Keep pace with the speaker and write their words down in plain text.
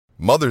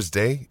Mother's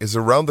Day is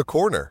around the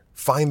corner.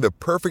 Find the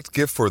perfect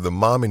gift for the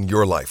mom in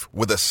your life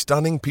with a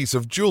stunning piece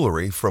of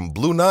jewelry from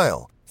Blue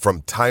Nile.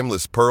 From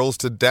timeless pearls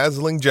to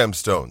dazzling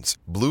gemstones,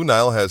 Blue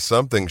Nile has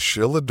something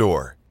she'll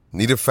adore.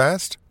 Need it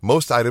fast?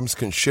 Most items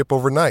can ship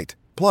overnight.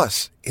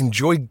 Plus,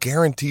 enjoy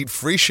guaranteed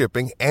free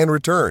shipping and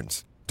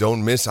returns.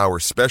 Don't miss our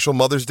special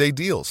Mother's Day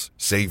deals.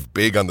 Save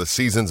big on the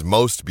season's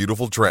most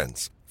beautiful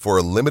trends. For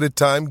a limited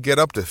time, get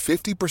up to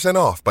 50%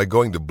 off by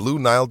going to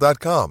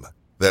BlueNile.com.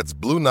 That's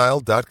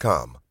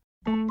BlueNile.com.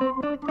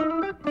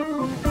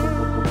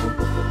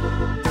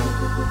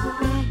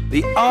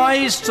 The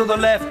eyes to the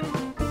left.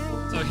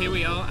 So here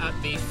we are at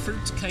the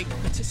Fruitcake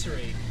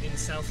Patisserie in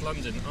South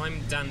London. I'm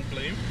Dan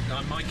Bloom.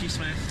 I'm Mikey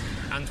Smith.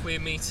 And we're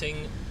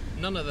meeting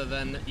none other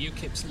than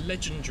UKIP's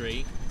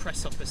legendary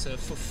press officer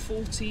for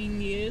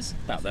 14 years,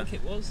 I think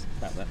it was.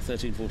 About that,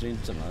 13, 14,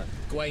 something like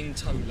that. Gawain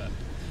Toler.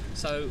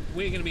 So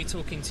we're going to be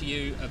talking to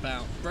you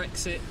about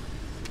Brexit,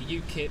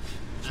 UKIP,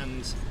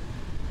 and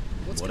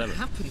what's going to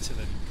happen to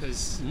them,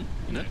 because,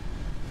 you know,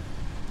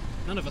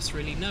 none of us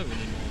really know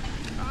anymore.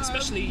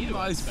 Especially you,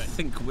 I expect. I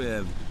think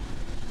we're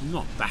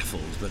not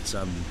baffled, but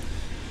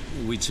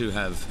we too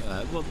have,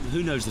 well,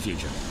 who knows the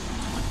future?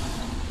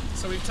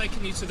 So we've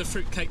taken you to the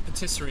Fruitcake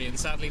Patisserie, and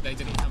sadly they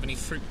didn't have any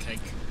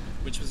fruitcake,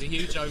 which was a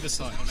huge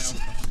oversight on our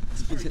part.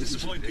 It's very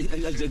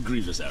disappointing. A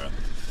grievous error.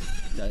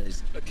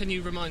 But can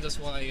you remind us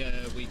why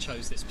we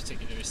chose this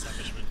particular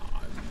establishment?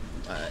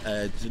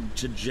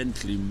 To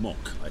gently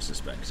mock, I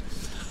suspect,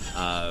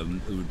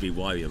 it would be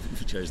why we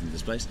have chosen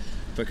this place.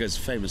 Because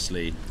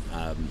famously,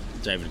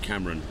 David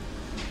Cameron,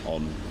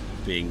 on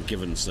being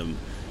given some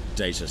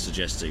data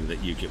suggesting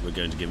that UKIP were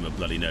going to give him a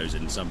bloody nose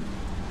in some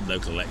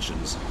local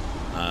elections,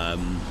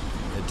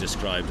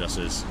 described us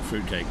as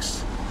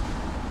fruitcakes.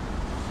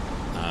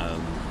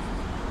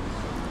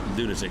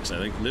 Lunatics, I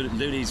think.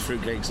 Loonies,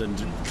 fruitcakes, and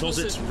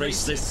closet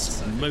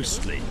racists,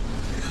 mostly.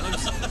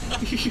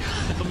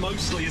 The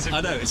mostly is.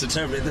 I know, it's a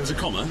terrible. There's a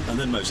comma, and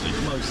then mostly.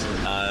 Mostly.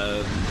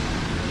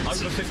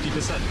 Over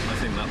 50%, I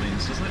think that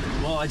means, doesn't it?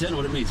 Well, I don't know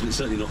what it means, but it's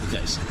certainly not the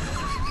case.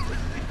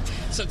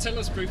 So tell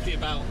us briefly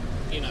about,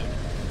 you know,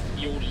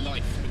 your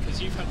life,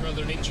 because you've had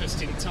rather an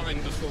interesting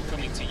time before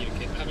coming to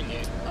UKIP, haven't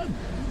you?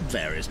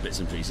 Various bits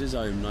and pieces.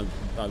 At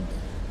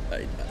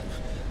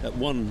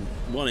one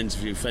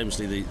interview,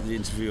 famously, the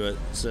interviewer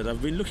said,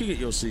 "I've been looking at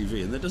your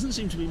CV, and there doesn't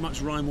seem to be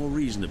much rhyme or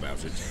reason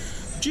about it.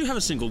 Do you have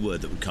a single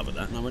word that would cover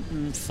that?" And I went,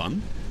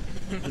 fun.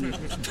 And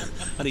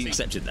he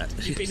accepted that.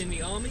 You've been in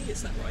the army,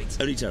 is that right?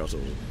 Only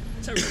territorial.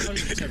 Only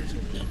territorial.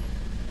 Yeah.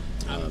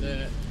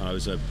 And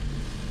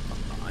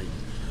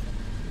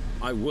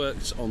I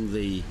worked on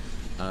the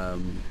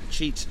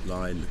cheat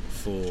line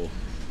for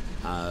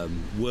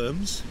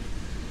Worms.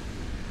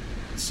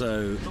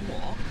 So The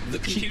what? The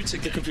computer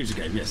game? The computer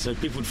game, yes. So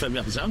people would phone me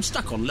up and say, "I'm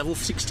stuck on level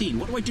 16.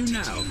 What do I do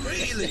now?"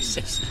 Really?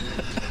 Yes.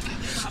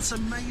 That's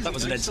amazing. That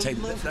was an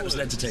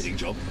entertaining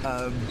job.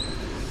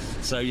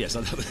 So yes,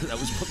 that was.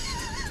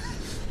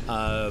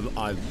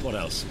 What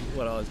else?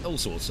 Well, all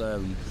sorts.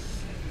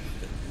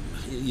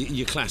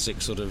 Your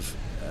classic sort of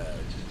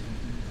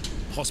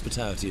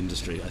hospitality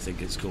industry, I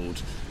think it's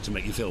called, to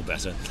make you feel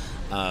better.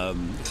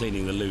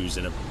 Cleaning the loos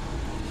in a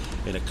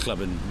club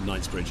in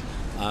Knightsbridge.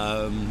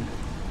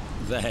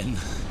 Then,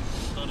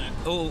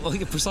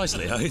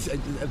 precisely.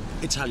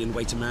 Italian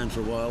waiter man for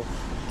a while.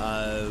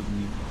 I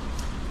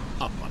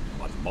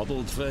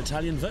modelled for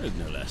Italian Vogue,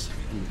 no less.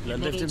 And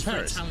lived in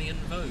Paris. For Italian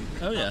Vogue.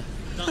 Oh yeah.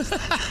 And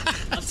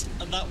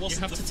that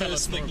wasn't the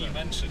first thing you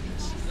mentioned.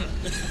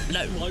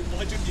 No.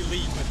 Why didn't you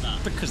lead with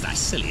that? Because that's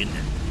silly, isn't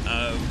it?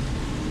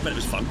 But it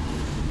was fun.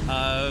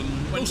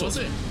 When was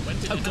it? When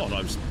did it happen?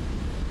 I was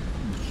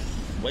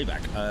way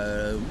back.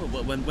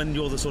 When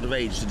you're the sort of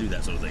age to do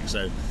that sort of thing,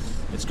 so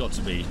it's got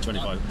to be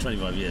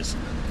 25 years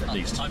at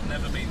least. I've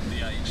never been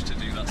the age to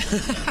do that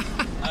sort of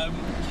thing.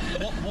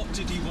 What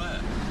did you wear?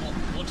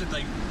 What did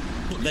they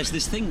put you There's in?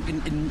 this thing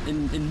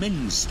in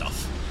men's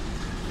stuff.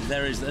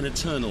 There is an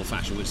eternal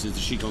fashion, which is the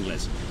chic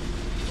anglaise.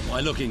 I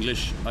look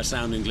English, I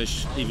sound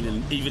English,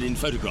 even in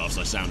photographs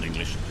I sound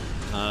English.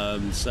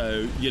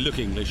 So you look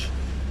English,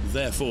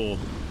 therefore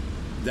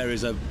there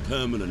is a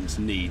permanent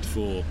need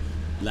for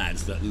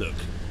lads that look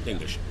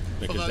English.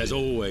 Because there's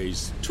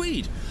always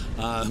tweed.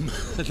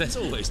 There's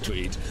always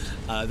tweed.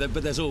 But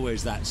there's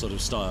always that sort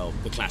of style,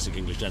 the classic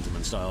English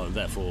gentleman style, and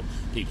therefore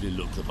people who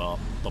look the part,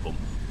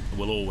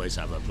 will always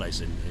have a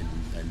place in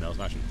male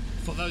fashion.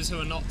 For those who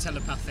are not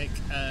telepathic,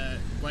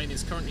 Wayne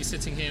is currently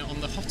sitting here on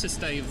the hottest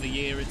day of the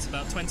year. It's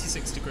about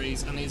 26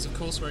 degrees, and he's of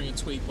course wearing a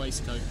tweed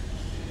waistcoat,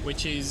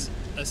 which is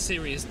a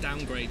serious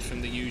downgrade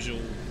from the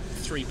usual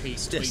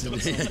three-piece tweed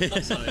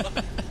ensemble. So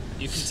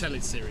you can tell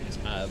it's serious.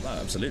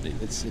 Absolutely,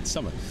 it's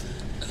summer.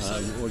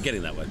 We're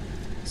getting that way.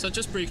 So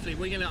just briefly,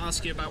 we're going to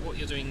ask you about what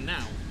you're doing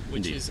now,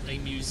 which Indeed. is a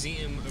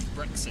museum of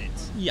Brexit.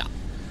 Yeah.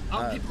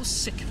 Aren't people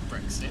sick of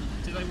Brexit?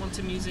 Do they want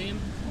a museum?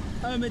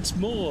 It's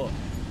more...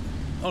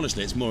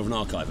 Honestly, it's more of an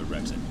archive of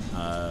Brexit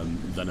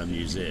than a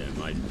museum.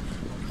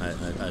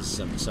 As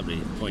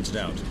somebody pointed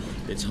out,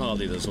 it's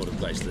hardly the sort of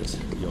place that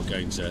you're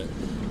going to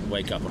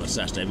wake up on a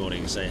Saturday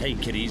morning and say, hey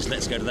kiddies,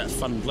 let's go to that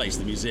fun place,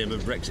 the Museum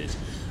of Brexit.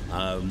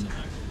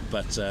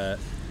 But to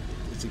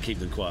keep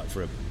them quiet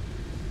for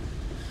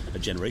a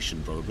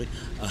generation probably.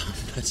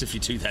 That's if you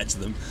do that to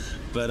them.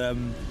 But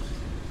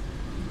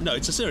no,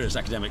 it's a serious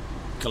academic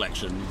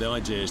collection. The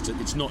idea is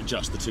it's not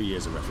just the 2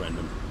 years of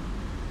referendum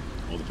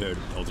or the period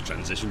or the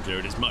transition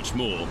period. It's much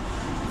more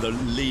the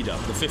lead up,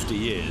 the 50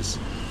 years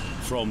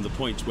from the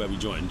point where we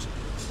joined,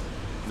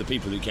 the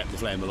people who kept the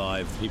flame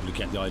alive, the people who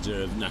kept the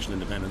idea of national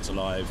independence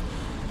alive.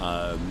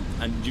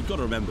 And you've got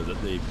to remember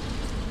that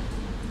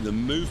the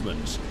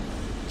movement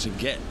to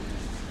get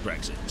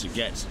Brexit, to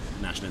get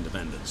national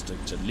independence,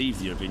 to leave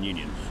the European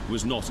Union,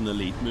 was not an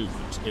elite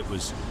movement. It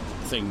was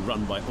a thing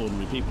run by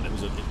ordinary people. It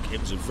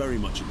was a very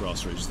much a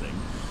grassroots thing,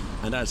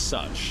 and as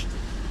such,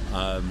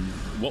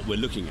 what we're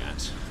looking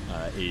at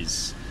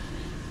is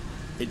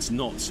it's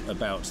not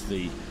about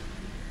the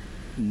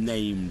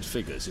named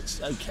figures.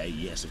 It's okay,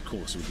 yes, of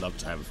course, we'd love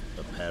to have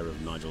a pair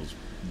of Nigel's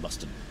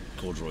mustard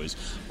corduroys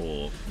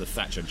or the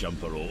Thatcher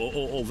jumper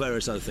or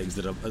various other things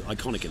that are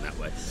iconic in that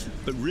way.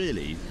 But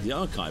really, the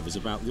archive is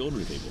about the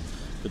ordinary people,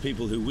 the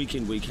people who week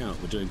in, week out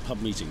were doing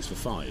pub meetings for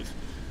 5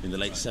 in the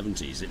late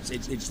 70s.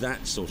 It's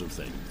that sort of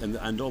thing.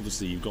 And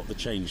obviously you've got the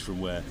change from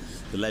where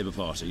the Labour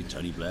Party,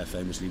 Tony Blair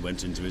famously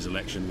went into his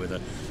election with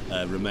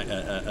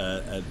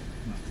a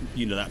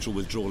unilateral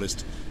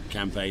withdrawalist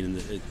campaign in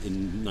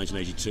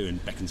 1982 in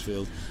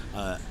Beaconsfield.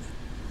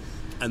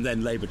 And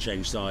then Labour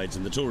changed sides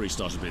and the Tories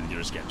started being the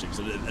Eurosceptics.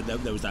 So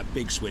there was that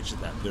big switch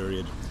at that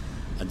period.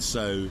 And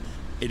so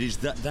it is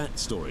that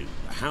story.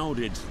 How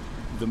did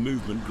the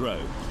movement grow?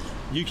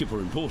 UKIP were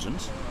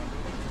important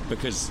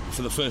because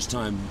for the first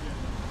time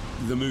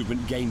the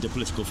movement gained a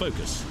political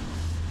focus.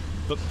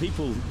 But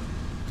people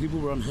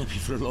were unhappy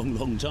for a long,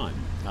 long time.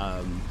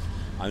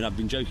 I've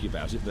been joking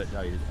about it, but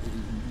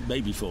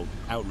maybe for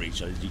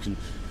outreach, you can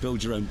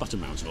build your own butter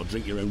mountain or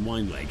drink your own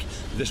wine lake.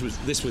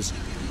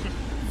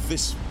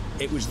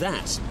 It was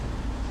that,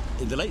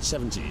 in the late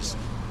 70s,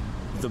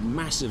 the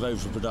massive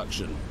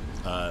overproduction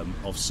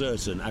of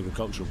certain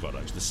agricultural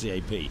products, the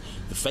CAP,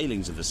 the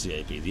failings of the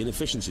CAP, the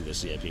inefficiency of the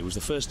CAP, was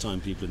the first time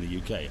people in the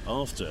UK,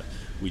 after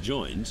we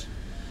joined,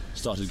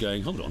 started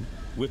going, hold on,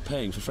 we're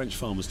paying for French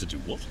farmers to do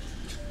what?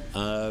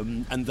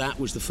 And that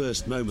was the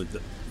first moment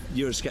that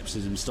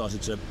Euroscepticism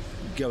started to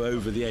go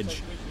over the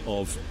edge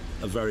of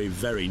a very,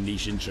 very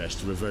niche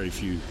interest for a very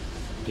few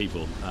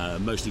people,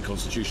 mostly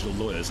constitutional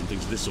lawyers and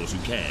things of this sort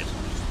who cared.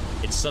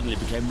 It suddenly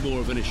became more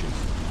of an issue.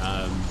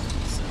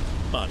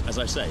 But, as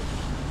I say,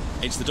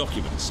 it's the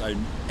documents. So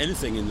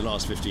anything in the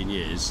last 15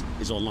 years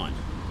is online.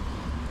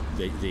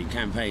 The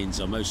campaigns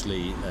are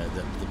mostly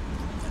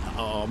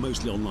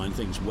online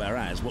things,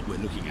 whereas what we're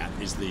looking at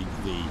is the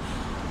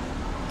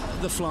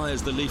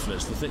flyers, the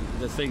leaflets,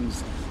 the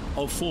things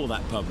for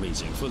that pub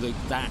meeting, for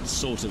that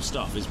sort of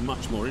stuff is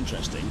much more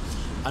interesting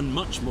and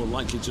much more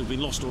likely to have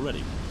been lost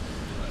already.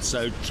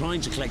 So trying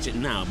to collect it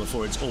now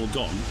before it's all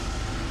gone,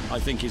 I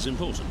think, is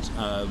important.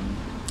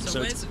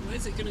 So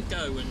where's it going to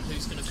go and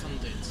who's going to fund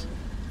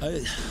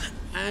it?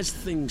 As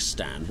things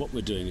stand, what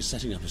we're doing is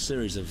setting up a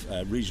series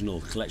of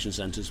regional collection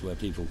centres where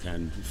people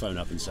can phone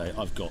up and say,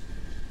 I've got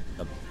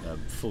a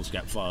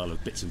foolscap file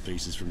of bits and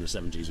pieces from the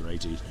 70s or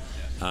 80s.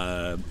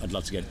 I'd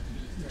love to get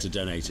to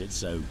donate it.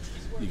 So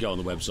you go on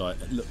the website,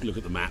 look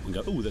at the map and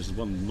go, oh, there's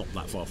one not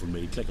that far from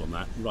me, click on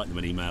that, write them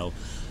an email,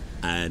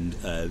 and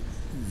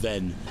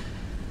then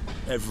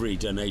every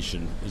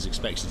donation is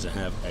expected to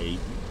have a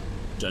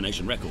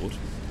donation record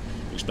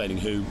explaining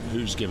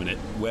who's given it,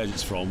 where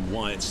it's from,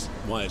 why it's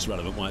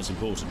relevant, why it's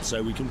important,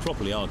 so we can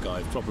properly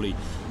archive, properly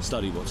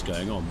study what's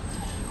going on.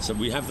 So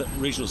we have the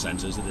regional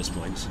centres at this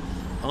point.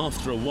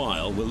 After a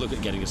while, we'll look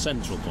at getting a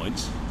central point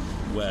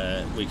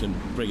where we can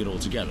bring it all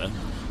together,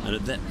 and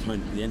at that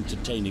point the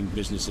entertaining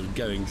business of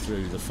going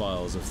through the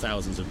files of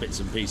thousands of bits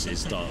and pieces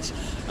starts,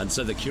 and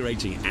so the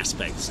curating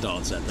aspect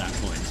starts at that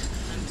point.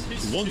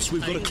 Once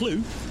we've got a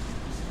clue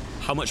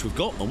how much we've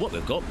got and what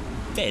we've got,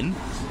 then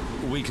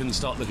we can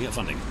start looking at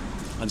funding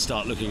and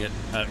start looking at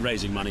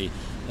raising money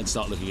and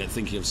start looking at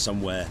thinking of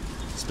somewhere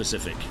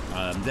specific.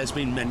 There's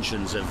been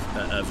mentions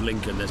of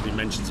Lincoln, there's been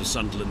mentions of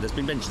Sunderland, there's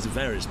been mentions of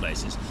various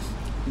places.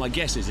 My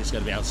guess is it's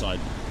going to be outside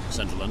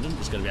central London,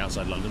 it's going to be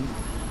outside London.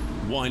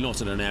 Why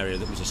not in an area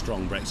that was a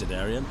strong Brexit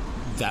area?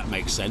 That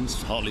makes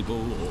sense.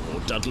 Hartlepool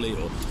or Dudley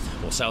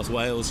or South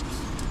Wales.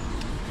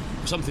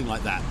 Something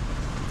like that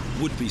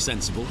would be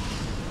sensible.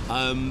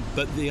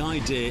 But the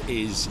idea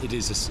is it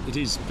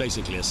is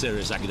basically a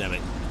serious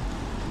academic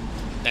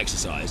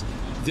exercise.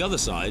 The other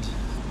side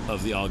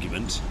of the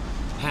argument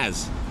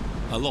has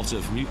a lot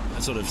of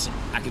sort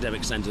of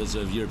academic centres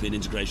of European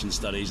integration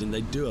studies, and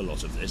they do a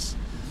lot of this.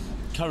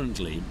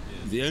 Currently,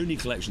 the only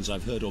collections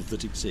I've heard of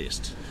that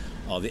exist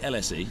are the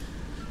LSE,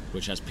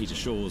 which has Peter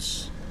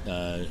Shaw's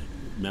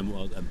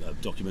memoir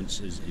documents,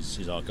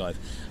 his archive,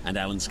 and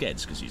Alan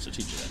Skedd's, because he's a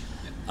teacher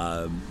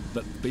there.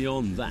 But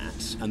beyond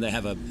that, and they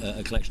have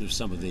a collection of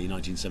some of the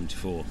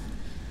 1974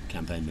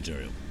 campaign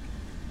material.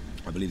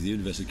 I believe the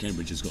University of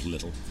Cambridge has got a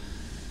little.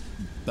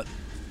 But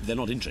they're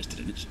not interested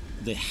in it.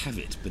 They have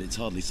it, but it's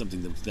hardly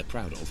something that they're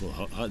proud of,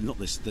 or not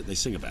this that they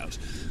sing about.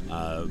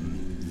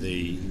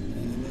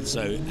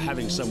 So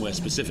having somewhere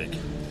specific,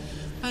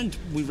 and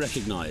we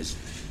recognise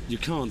you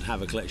can't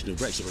have a collection of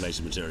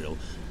Brexit-related material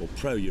or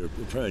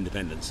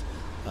pro-independence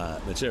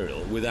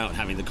material without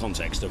having the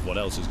context of what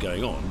else is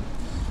going on.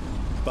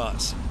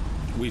 But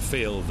we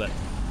feel that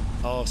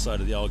our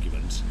side of the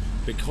argument,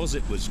 because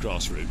it was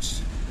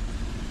grassroots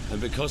and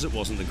because it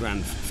wasn't the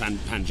grand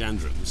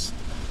panjandrums,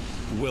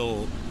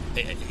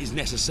 is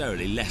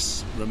necessarily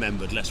less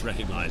remembered, less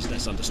recognised,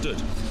 less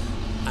understood.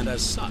 And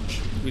as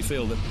such, we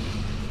feel that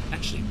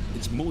actually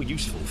it's more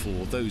useful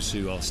for those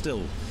who are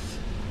still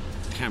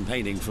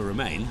campaigning for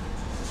Remain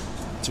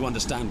to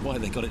understand why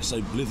they got it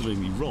so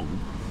blitheringly wrong.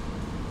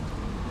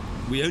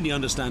 We only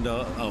understand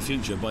our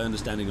future by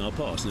understanding our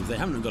past, and if they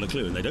haven't got a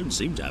clue, and they don't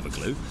seem to have a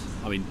clue,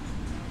 I mean,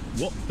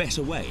 what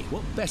better way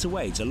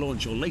to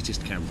launch your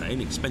latest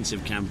campaign,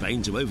 expensive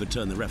campaign, to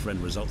overturn the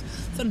referendum result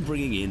than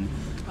bringing in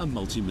a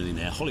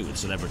multi-millionaire Hollywood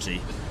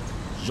celebrity,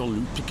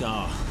 Jean-Luc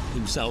Picard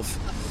himself,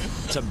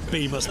 to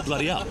beam us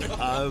bloody up.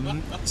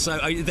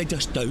 They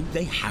just don't,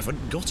 they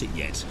haven't got it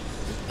yet.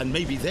 And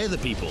maybe they're the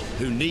people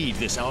who need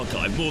this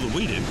archive more than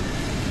we do.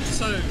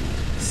 So,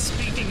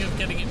 speaking of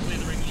getting it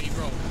blitheringly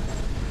wrong,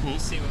 you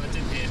see what I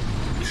did here?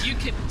 Is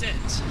UKIP dead?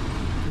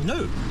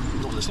 No,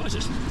 not the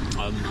slightest.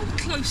 How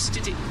close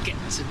did it get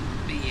to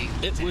being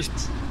dead? It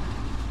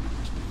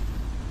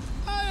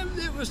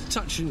was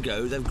touch and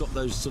go. They've got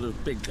those sort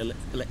of big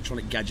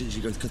electronic gadgets.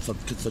 You go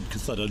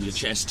thud on your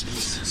chest.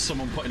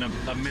 Someone putting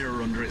a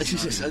mirror under its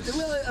nose. A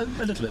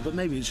little bit, but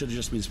maybe it should have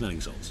just been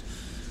smelling salts.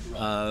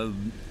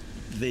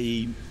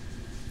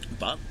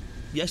 But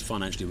yes,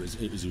 financially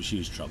it was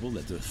huge trouble.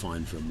 There was a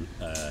fine from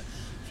the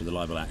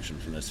libel action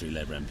from those 3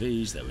 Labour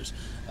MPs. There was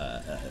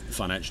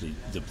financially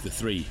the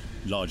 3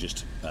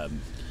 largest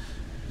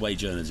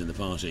wage earners in the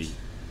party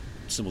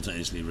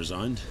simultaneously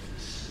resigned,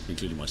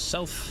 including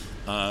myself,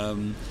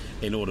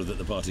 in order that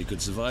the party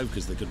could survive,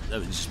 because they could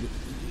just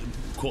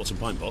quarts and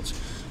pint pots.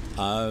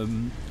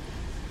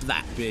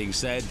 That being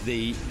said,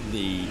 the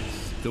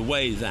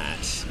way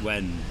that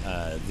when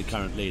the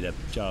current leader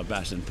Jawed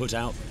Batton put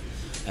out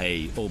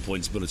a all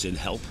points bulletin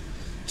help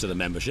to the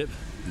membership,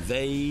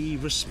 they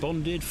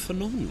responded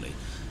phenomenally.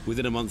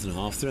 Within a month and a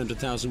half,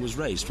 300,000 was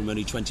raised from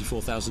only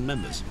 24,000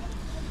 members.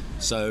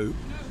 So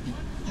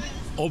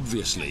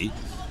obviously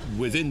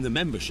within the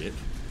membership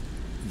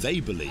they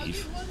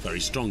believe very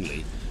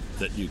strongly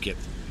that UKIP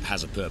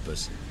has a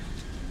purpose,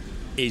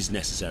 is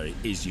necessary,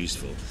 is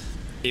useful.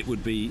 It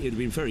would be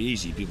very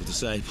easy people to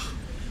say,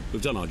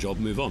 we've done our job,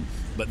 move on.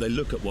 But they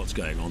look at what's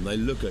going on, they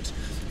look at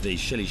the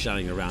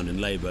shilly-shallying around in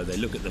Labour, they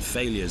look at the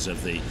failures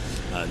of the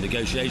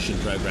negotiation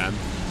programme,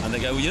 and they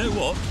go, well, you know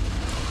what?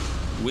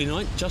 We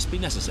might just be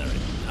necessary.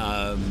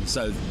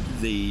 So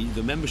the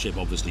membership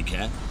obviously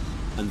care,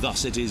 and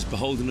thus it is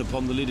beholden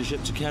upon the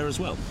leadership to care as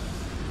well.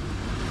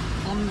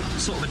 On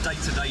sort of a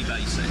day-to-day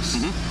basis,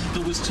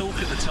 there was talk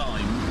at the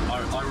time,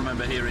 I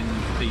remember hearing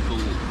people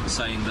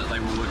saying that they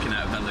were working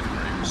out of their living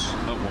rooms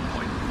at one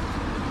point.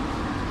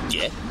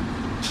 Yeah.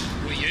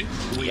 Were you?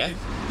 Yeah.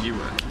 You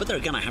were. But there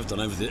again, I have done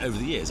over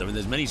the years. I mean,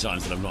 there's many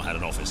times that I've not had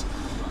an office.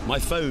 My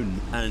phone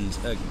and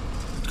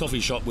coffee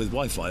shop with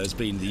Wi-Fi has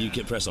been the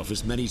UKIP press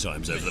office many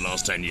times over the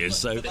last 10 years.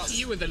 So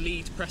you were the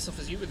lead press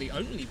officer. You were the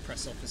only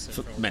press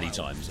officer for many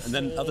times, and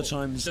then other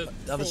times we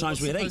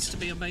had 8. Supposed to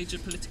be a major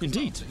political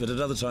Indeed, party. but at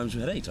other times we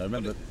had 8. I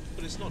remember.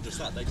 But it's not just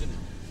that. The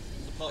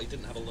party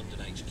didn't have a London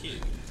HQ.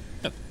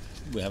 No,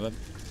 we have a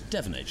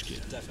Devon HQ.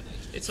 Devon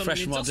HQ. It's on Fresh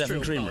the from our Devon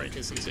industrial Creamery. park,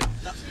 isn't it?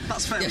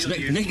 That's fair. Yes,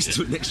 next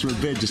to a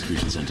beer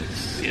distribution centre.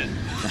 Yeah.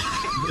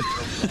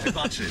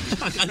 Imagine.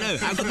 I know.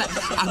 How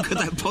could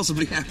that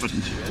possibly happen?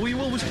 Were you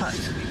always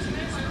packed?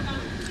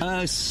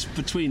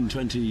 Between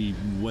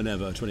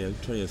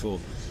 2004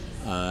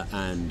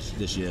 and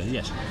this year,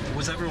 yes.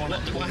 Was everyone?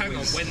 Well, hang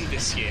on. When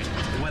this year?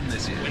 When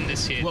this year? When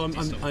this year? Well,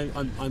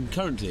 I'm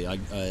currently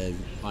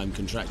I'm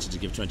contracted to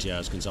give 20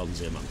 hours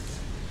consultancy a month,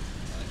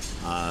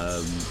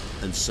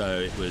 and so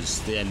it was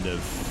the end of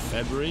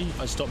February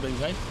I stopped being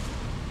paid.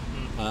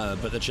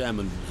 But the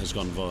chairman has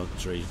gone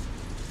voluntary,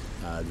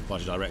 the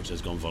party director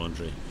has gone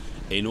voluntary,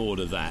 in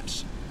order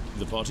that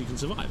the party can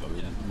survive. I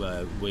mean,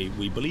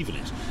 we believe in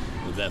it,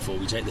 and therefore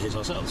we take the hit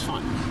ourselves.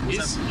 Fine.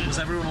 Was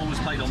everyone always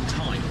paid on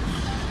time?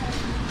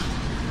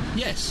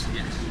 Yes.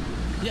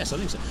 Yes, I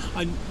think so.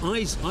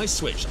 I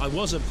switched. I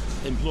was an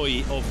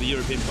employee of the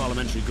European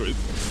Parliamentary Group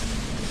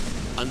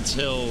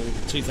until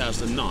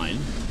 2009.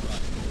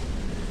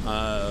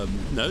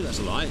 No, that's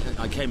a lie.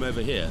 I came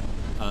over here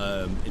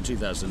in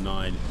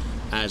 2009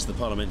 as the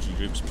Parliamentary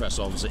Group's press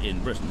officer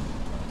in Britain,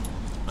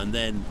 and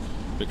then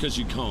because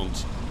you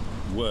can't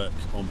work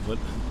on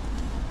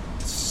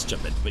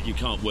stupid, but you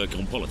can't work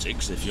on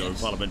politics if you're a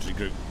Parliamentary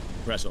Group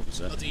press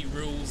officer. Bloody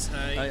rules,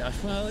 hey.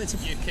 Well, it's a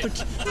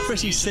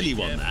pretty silly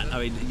one. That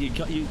I mean,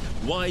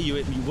 why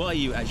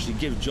you actually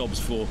give jobs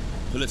for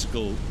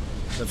political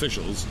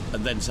officials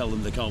and then tell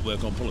them they can't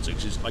work on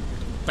politics is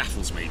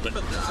baffles me. But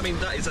I mean,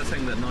 that is a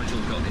thing that Nigel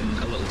got in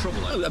a little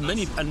trouble over.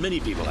 And many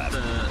people have.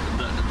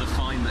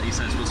 that he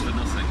says was for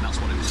nothing,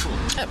 that's what it was for.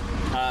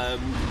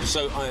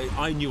 So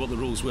I knew what the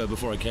rules were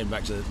before I came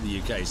back to the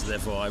UK, so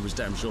therefore I was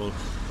damn sure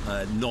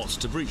not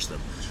to breach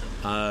them.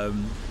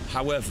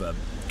 However,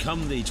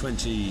 come the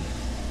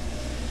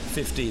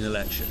 2015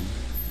 election,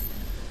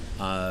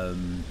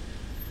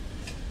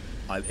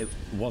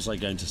 was I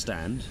going to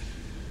stand,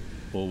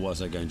 or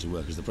was I going to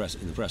work as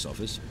in the press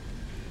office?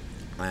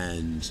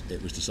 And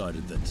it was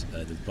decided that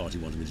the party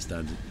wanted me to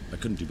stand. I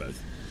couldn't do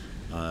both,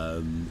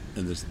 and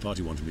the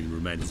party wanted me to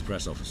remain as a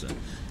press officer.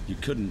 You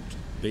couldn't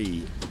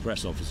be a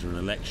press officer in an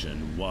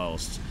election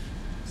whilst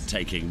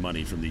taking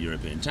money from the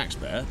European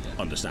taxpayer,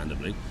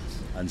 understandably,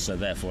 and so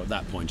therefore at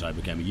that point I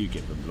became a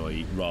UKIP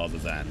employee rather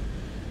than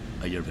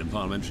a European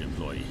Parliamentary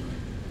employee.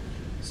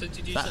 So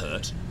did you that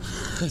hurt.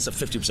 It's a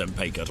 50%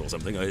 pay cut or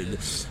something, and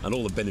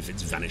all the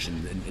benefits vanish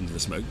into the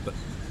smoke, but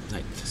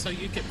hey. So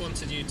UKIP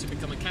wanted you to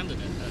become a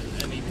candidate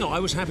at MEP? No, I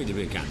was happy to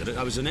be a candidate.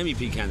 I was an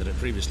MEP candidate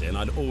previously, and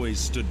I'd always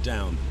stood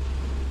down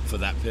for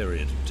that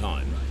period of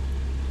time.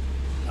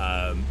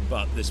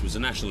 But this was a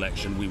national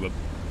election. We were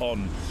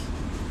on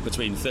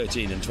between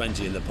 13 and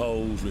 20 in the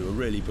polls. We were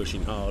really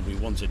pushing hard. We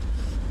wanted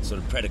sort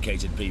of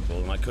predicated people,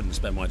 and I couldn't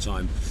spend my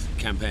time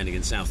campaigning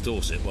in South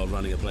Dorset while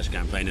running a pledge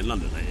campaign in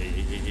London.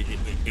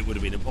 It would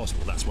have been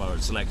impossible. That's why I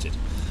was selected.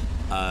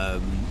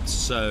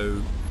 So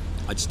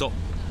I'd stopped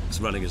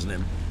running as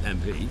an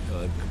MP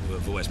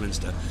for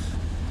Westminster,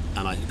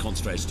 and I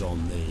concentrated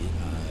on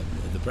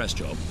the press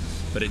job.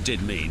 But it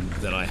did mean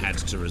that I had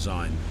to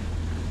resign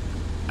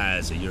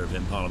as a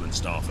European Parliament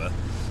staffer.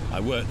 I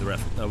worked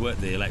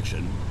the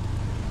election,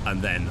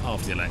 and then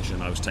after the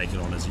election I was taken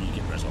on as a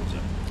UKIP press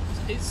officer.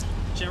 Is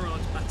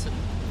Gerard Batten,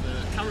 the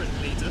current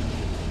leader,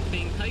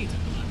 being paid at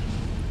the moment?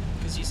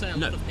 Because you say a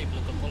lot of people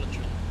have gone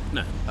voluntary.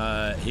 No,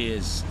 he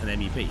is an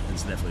MEP, and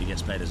so therefore he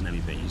gets paid as an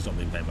MEP. He's not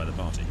being paid by the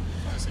party.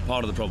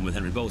 Part of the problem with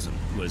Henry Bolton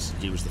was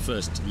he was the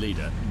first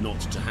leader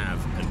not to have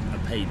a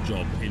paid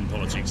job in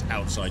politics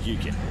outside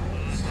UKIP.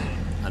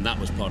 And that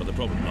was part of the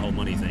problem, the whole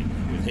money thing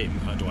with him.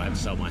 Do I have to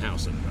sell my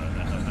house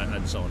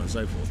and so on and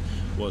so forth,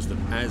 was that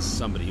as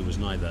somebody who was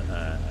neither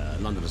a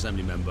London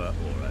Assembly member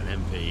or an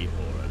MP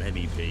or an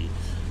MEP,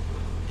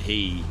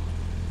 he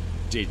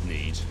did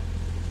need,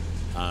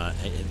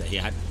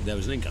 there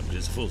was an income, because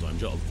it's a full-time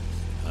job.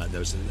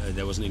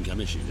 There was an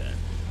income issue there.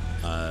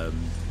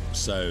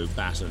 So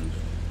Batten,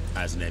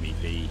 as an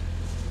MEP,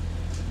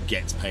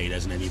 gets paid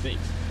as an MEP.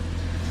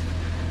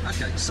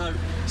 Okay, so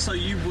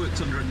you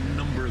worked under a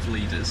number of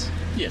leaders.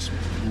 Yes,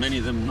 many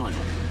of them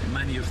Nigel.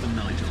 Many of them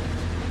Nigel.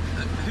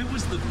 Who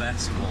was the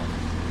best one?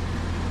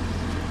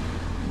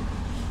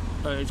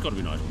 It's got to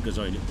be Nigel, because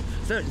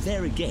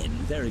there again,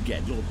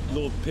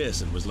 Lord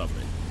Pearson was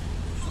lovely.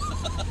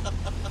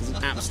 He's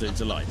an absolute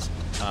delight,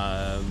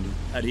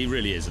 and he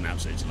really is an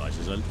absolute delight.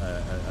 He's a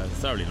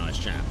thoroughly nice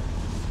chap.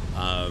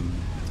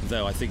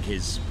 Though I think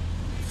his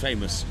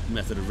famous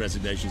method of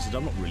resignation is that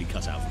I'm not really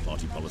cut out for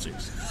party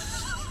politics.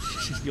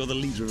 You're the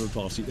leader of a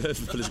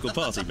political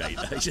party, mate.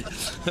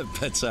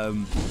 But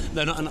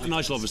no,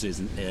 Nigel obviously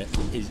is.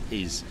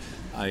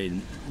 I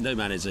mean, no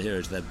man is a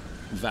hero to their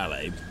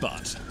valet,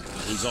 but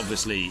he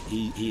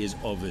is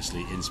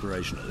obviously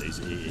inspirational.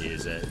 He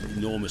is an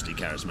enormously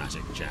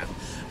charismatic chap,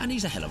 and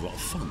he's a hell of a lot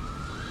of fun.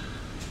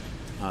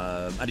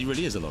 And he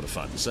really is a lot of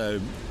fun. So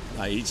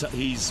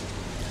he's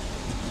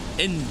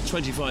in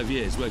 25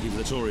 years working for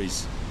the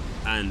Tories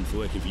and for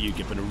working for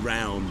UKIP and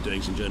around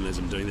doing some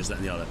journalism, doing this, that,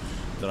 and the other,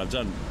 that I've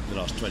done the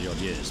last 20 odd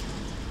years.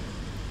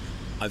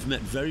 I've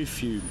met very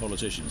few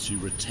politicians who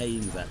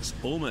retain that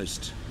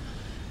almost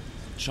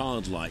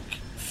childlike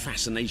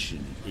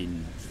fascination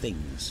in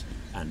things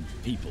and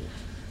people.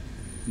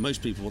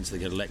 Most people, once they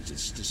get elected,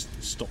 just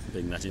stop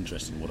being that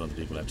interested in what other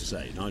people have to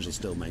say. Nigel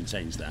still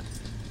maintains that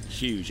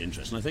huge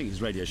interest, and I think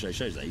his radio show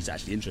shows that he's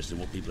actually interested in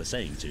what people are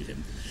saying to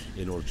him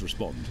in order to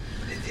respond.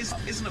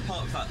 Isn't a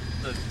part of that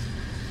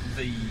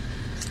the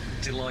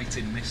delight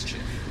in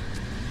mischief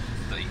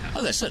that he has?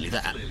 Oh, there's certainly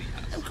that.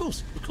 Of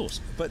course.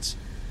 But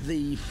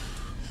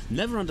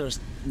never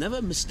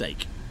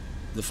mistake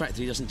the fact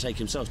that he doesn't take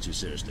himself too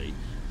seriously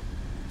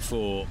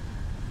for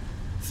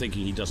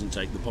thinking he doesn't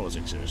take the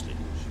politics seriously.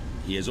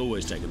 He has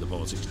always taken the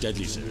politics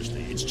deadly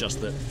seriously. It's just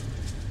that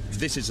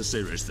this is a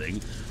serious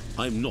thing.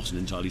 I'm not an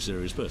entirely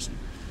serious person.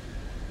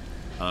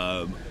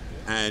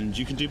 And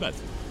you can do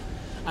both.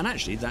 And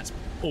actually, that's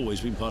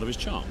always been part of his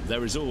charm.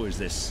 There is always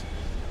this...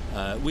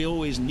 we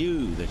always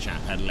knew the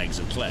chap had legs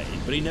of clay,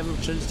 but he never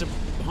tries to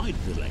hide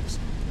the legs.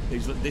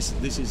 He's like,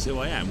 this is who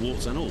I am,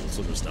 warts and all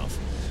sort of stuff.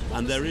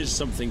 And there is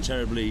something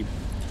terribly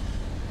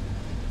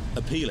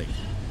appealing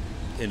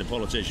in a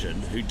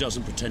politician who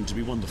doesn't pretend to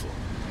be wonderful.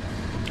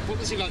 What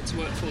was he like to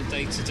work for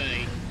day to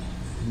day?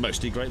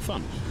 Mostly great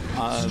fun.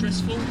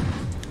 Stressful?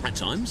 At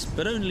times,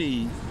 but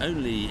only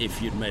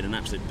if you'd made an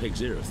absolute pig's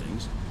ear of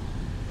things.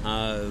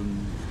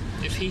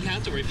 If he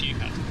had, or if you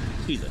had?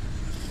 Either.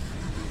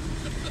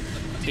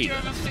 Did you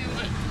ever feel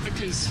that,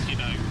 because,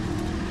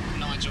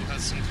 Nigel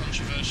has some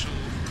controversial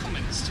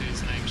comments to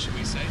his name, shall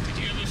we say, did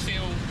you ever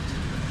feel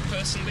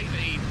personally that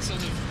he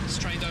sort of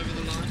strayed over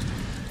the line?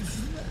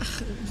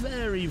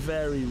 Very,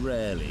 very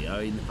rarely.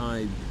 I mean,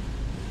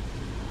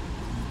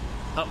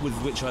 up with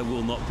which I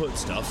will not put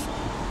stuff.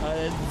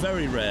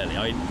 Very rarely.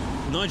 I mean,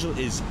 Nigel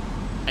is,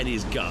 in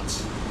his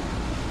gut,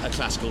 a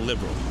classical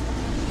liberal.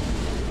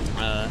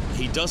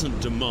 He doesn't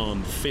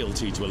demand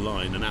fealty to a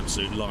line, an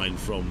absolute line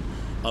from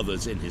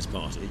others in his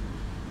party.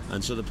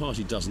 And so the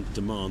party doesn't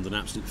demand an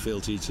absolute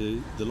fealty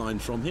to the line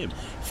from him.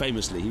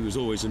 Famously, he was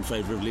always in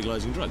favour of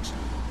legalising drugs.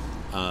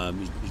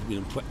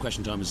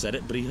 Question Time has said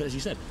it, but as he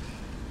said,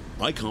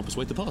 I can't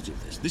persuade the party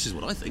of this. This is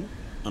what I think,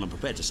 and I'm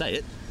prepared to say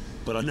it,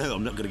 but I know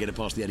I'm not going to get it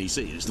past the NEC.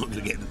 It's not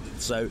going to get...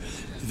 So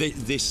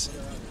this...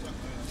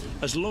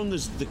 As long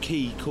as the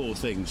key core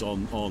things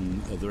on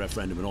the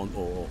referendum and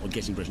on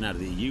getting Britain out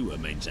of the EU were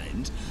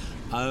maintained,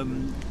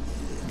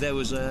 there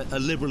was a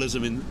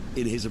liberalism in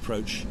his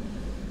approach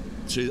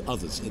to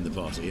others in the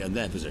party and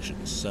their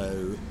positions.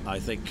 So I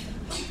think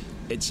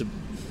it's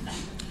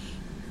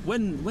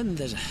when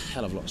there's a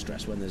hell of a lot of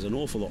stress, when there's an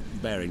awful lot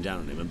bearing down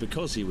on him, and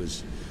because he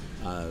was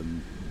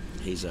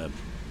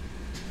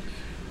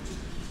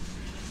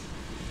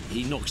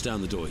he knocks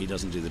down the door, he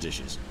doesn't do the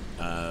dishes.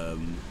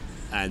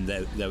 And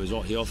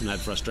he often had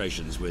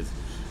frustrations with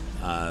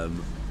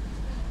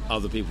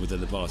other people within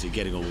the party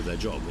getting on with their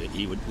job.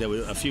 There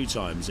were a few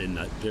times in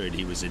that period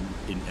he was in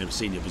a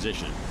senior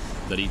position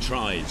that he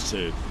tried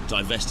to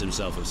divest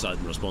himself of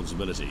certain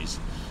responsibilities,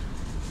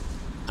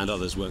 and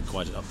others weren't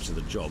quite up to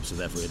the job, so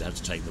therefore he'd have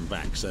to take them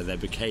back. So there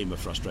became a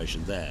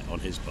frustration there on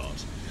his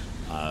part,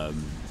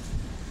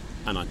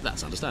 and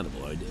that's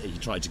understandable. He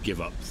tried to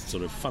give up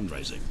sort of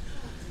fundraising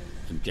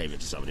and gave it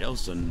to somebody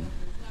else, and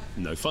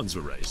no funds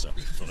were raised,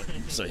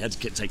 so he had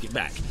to take it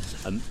back.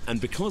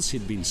 And because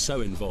he'd been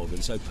so involved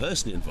and so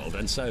personally involved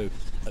and so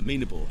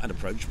amenable and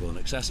approachable and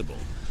accessible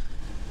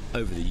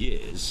over the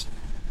years,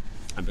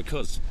 and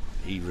because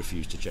he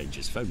refused to change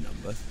his phone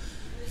number,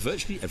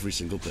 virtually every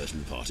single person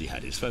in the party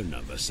had his phone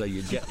number. So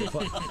you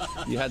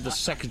had the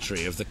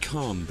secretary of the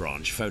Khan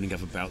branch phoning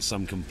up about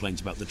some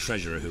complaint about the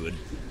treasurer who had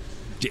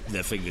dipped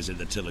their fingers in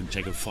the till and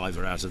taken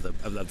 £5 out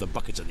of the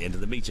bucket at the end of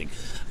the meeting,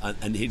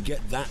 and he'd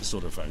get that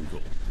sort of phone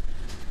call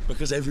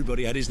because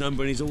everybody had his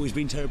number and he's always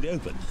been terribly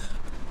open,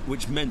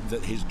 which meant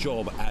that his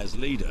job as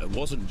leader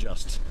wasn't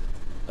just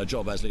a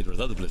job as leader as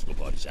other political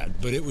parties had,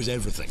 but it was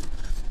everything.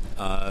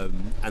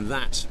 And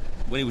that,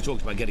 when he was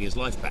talking about getting his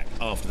life back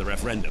after the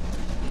referendum,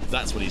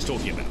 that's what he's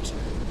talking about.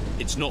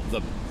 It's not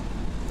the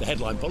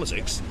headline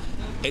politics,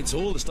 it's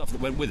all the stuff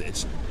that went with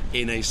it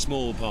in a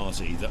small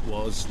party that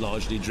was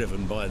largely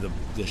driven by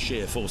the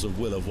sheer force of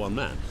will of one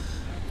man.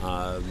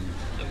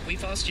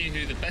 We've asked you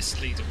who the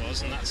best leader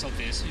was, and that's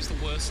obvious. Who's the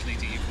worst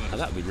leader you've worked with?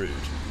 That would be rude.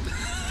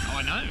 Oh,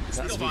 I know.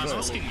 That's why I'm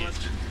asking you.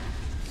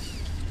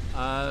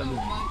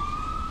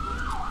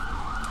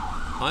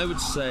 I would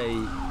say,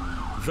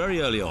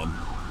 very early on,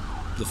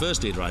 the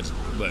first leader I'd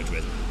worked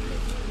with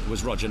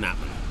was Roger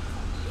Natman.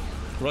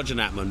 Roger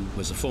Natman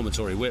was a former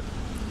Tory whip,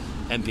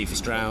 MP for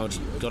Stroud,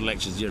 got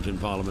elected to the European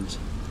Parliament.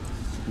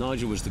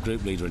 Nigel was the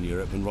group leader in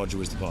Europe, and Roger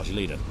was the party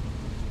leader.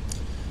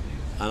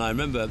 And I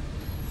remember,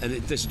 and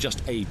this is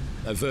just a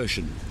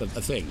version of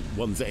a thing,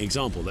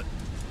 example that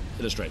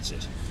illustrates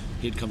it.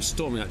 He'd come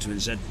storming up to me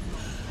and said,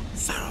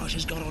 "Farage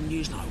has got on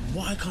Newsnight.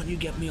 Why can't you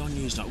get me on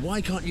Newsnight? Why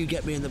can't you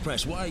get me in the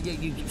press? Why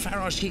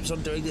Farage keeps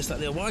on doing this, that,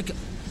 the other? Why?"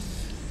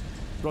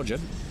 Roger,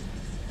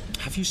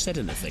 have you said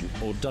anything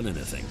or done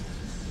anything?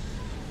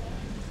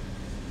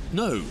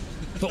 No.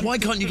 But why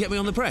can't you get me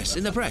on the press?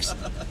 In the press?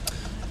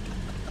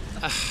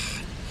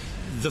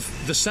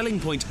 The selling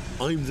point,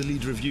 I'm the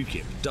leader of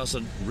UKIP,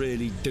 doesn't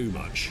really do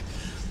much.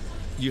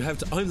 You have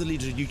to, I'm the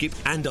leader of UKIP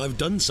and I've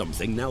done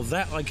something, now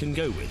that I can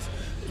go with.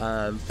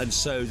 And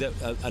so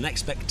an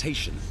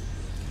expectation.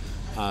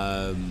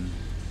 I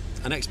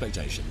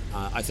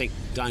think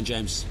Diane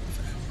James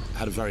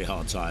had a very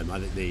hard time. I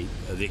think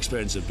the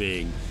experience of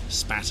being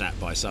spat at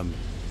by some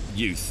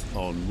youth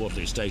on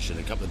Waterloo Station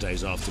a couple of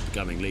days after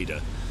becoming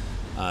leader.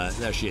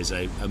 There she is,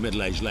 a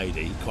middle-aged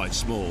lady, quite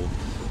small,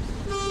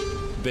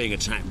 being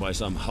attacked by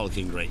some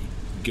hulking great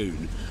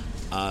goon,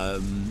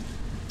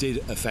 did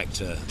affect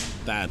her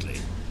badly.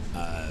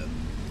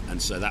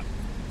 And so that,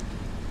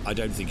 I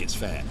don't think it's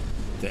fair.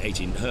 Her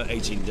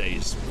 18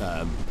 days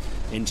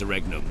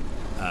interregnum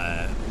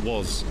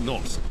was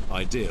not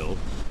ideal,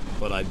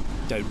 but I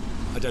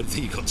don't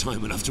think you got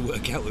time enough to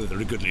work out whether they're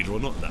a good leader or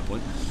not at that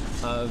point.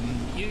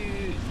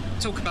 You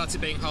talk about it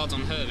being hard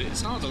on her, but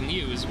it's hard on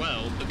you as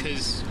well,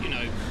 because, you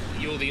know,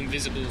 you're the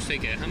invisible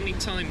figure. How many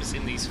times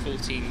in these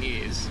 14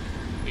 years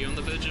were you on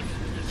the verge of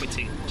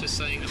quitting, just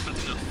saying, I've had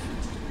enough,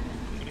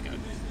 I'm going to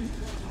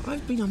go?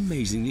 I've been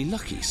amazingly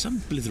lucky. Some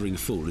blithering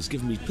fool has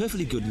given me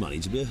perfectly good money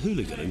to be a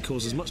hooligan and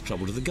cause as much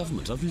trouble to the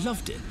government. I've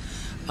loved it.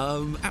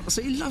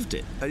 Absolutely loved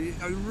it. I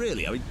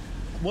mean,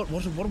 what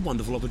a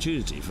wonderful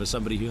opportunity for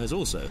somebody who has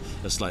also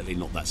a slightly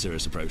not that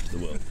serious approach to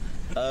the world.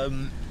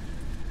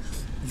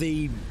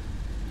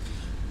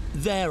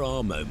 There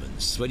are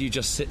moments when you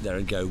just sit there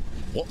and go,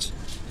 what?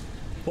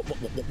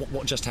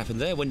 what just happened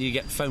there? When you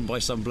get phoned by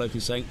some bloke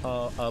who's saying,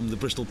 the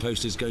Bristol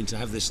Post is going to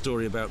have this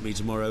story about me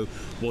tomorrow.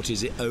 What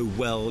is it? Oh,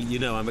 well, you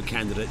know I'm a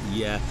candidate.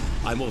 Yeah,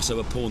 I'm also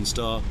a porn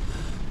star.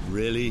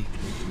 Really?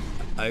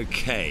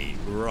 Okay,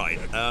 right.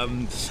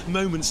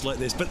 Moments like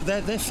this, but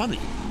they're funny.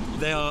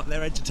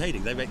 They're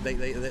entertaining. They're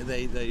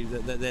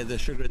the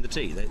sugar in the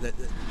tea.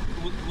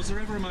 Was there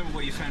ever a moment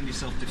where you found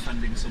yourself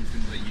defending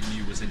something that you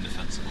knew was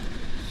indefensible?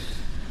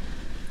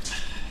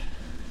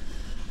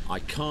 I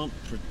can't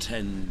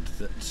pretend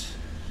that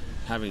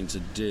having to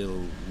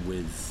deal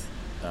with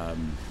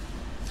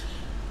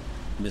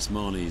Miss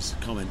Marnie's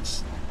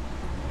comments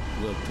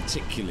were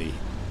particularly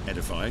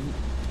edifying.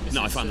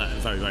 I found that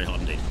very, very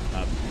hard indeed.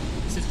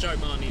 This is Joe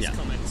Marnie's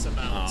comments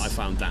about. I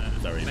found that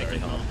very, very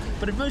hard. Markle.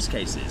 But in most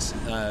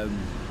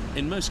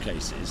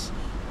cases,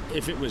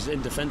 if it was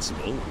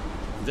indefensible,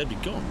 they'd be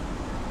gone.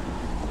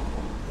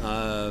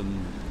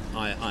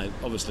 I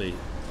obviously,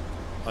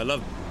 I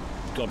love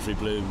Godfrey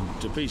Bloom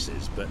to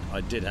pieces, but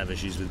I did have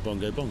issues with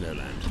Bongo Bongo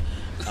Land.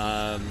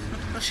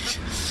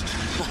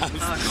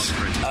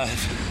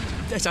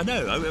 Yes, I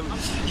know.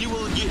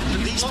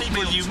 These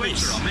people you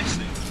miss.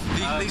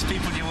 These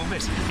people you will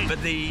miss.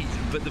 But the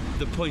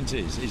point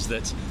is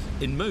that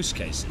in most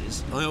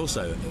cases, I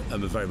also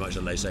am very much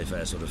a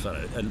laissez-faire sort of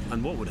fellow.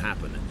 And what would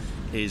happen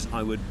is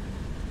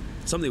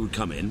something would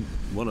come in.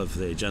 One of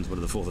the gentlemen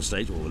of the Fourth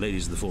Estate or the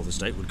ladies of the Fourth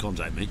Estate would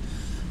contact me,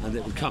 and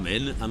it would come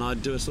in, and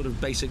I'd do a sort of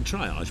basic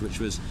triage, which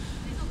was,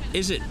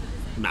 is it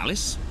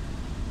malice?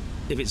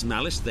 If it's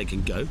malice, they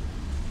can go.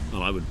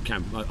 And I would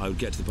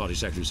get to the party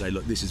secretary and say,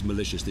 look, this is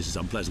malicious, this is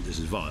unpleasant, this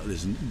is vile,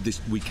 this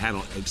we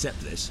cannot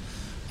accept this.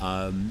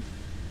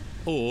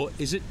 Or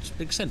is it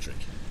eccentric?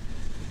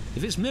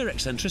 If it's mere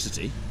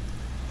eccentricity,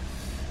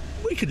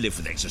 we could live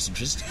with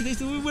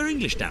eccentricity. We're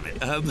English, damn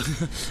it.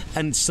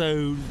 And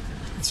so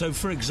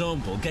for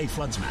example, Gay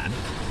Floodsman.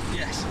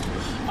 Yes.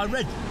 I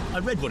read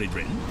what he'd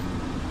written.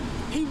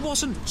 He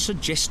wasn't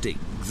suggesting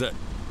that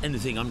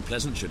anything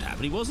unpleasant should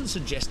happen. He wasn't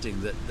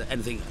suggesting that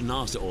anything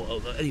nasty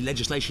or any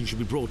legislation should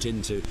be brought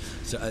in to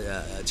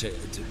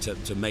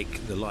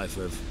make the life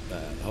of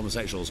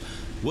homosexuals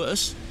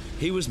worse.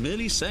 He was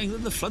merely saying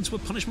that the floods were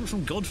punishment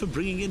from God for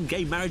bringing in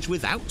gay marriage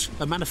without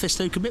a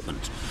manifesto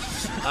commitment.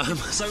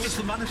 So it was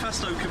the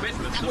manifesto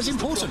commitment. That was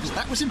important.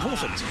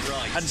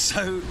 Right. And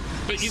so,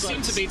 but you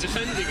seem to be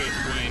defending it,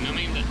 Wayne. I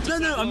mean,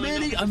 no.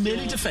 I'm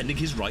merely defending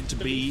his right to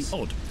be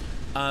odd.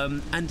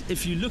 And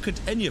if you look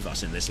at any of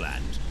us in this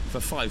land for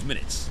 5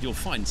 minutes, you'll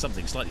find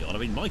something slightly odd. I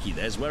mean, Mikey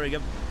there's wearing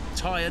a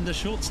tie and a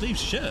short-sleeved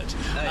shirt.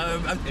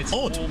 It's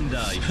odd. a warm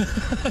day.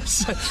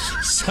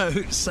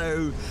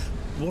 So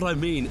what I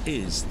mean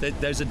is that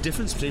there's a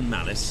difference between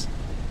malice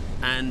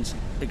and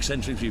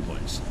eccentric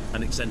viewpoints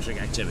and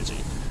eccentric activity.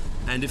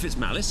 And if it's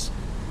malice,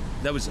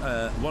 there was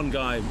one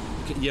guy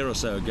a year or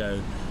so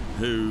ago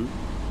who,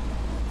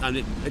 and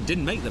it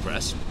didn't make the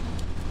press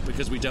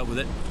because we dealt with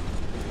it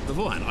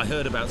beforehand. I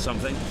heard about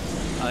something.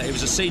 He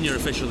was a senior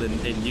official in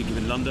UKIP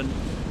in London,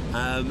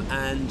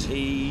 and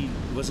he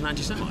was an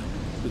anti-Semite.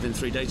 Within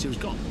 3 days, he was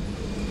gone.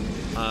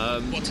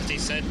 What did he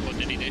say? What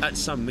did he do? At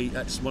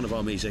one of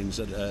our meetings,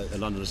 at a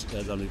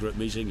London group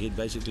meeting, he'd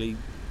basically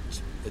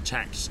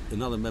attacked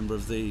another member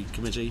of the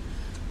committee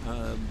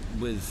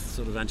with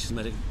sort of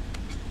anti-Semitic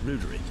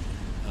rudery.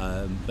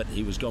 But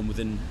he was gone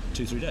within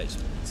 2-3 days.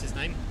 What's his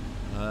name?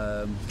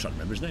 I'm trying to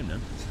remember his name now.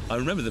 I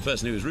remember the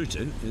person he was rude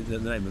to, the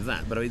name of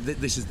that. But I mean,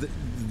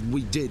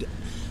 we did.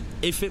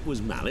 If it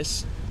was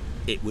malice,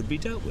 it would be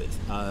dealt with.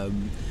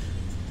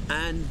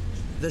 And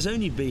there's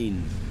only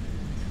been,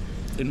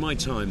 in my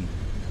time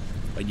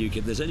at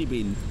UKIP, there's only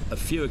been a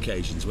few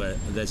occasions where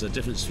there's a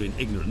difference between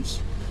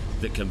ignorance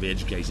that can be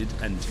educated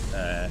and,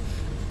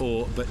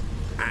 but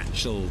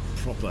actual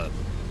proper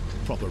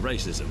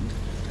racism.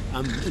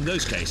 In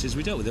those cases,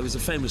 we dealt with. There was a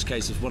famous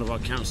case of one of our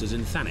councillors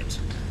in Thanet,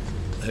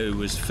 who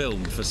was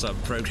filmed for some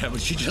programme,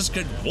 and she just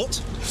said,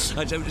 "What?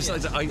 I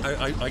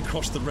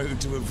crossed the road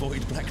to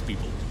avoid black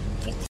people."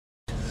 What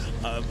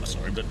the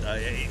sorry, but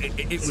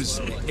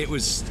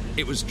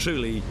it was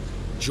truly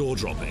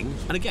jaw-dropping,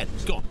 and again,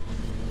 gone.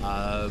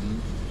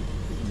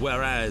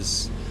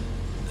 Whereas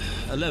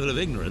a level of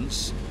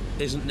ignorance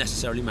isn't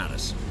necessarily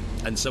malice,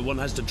 and so one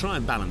has to try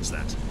and balance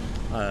that.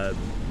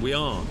 We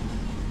are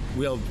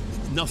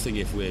nothing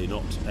if we're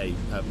not a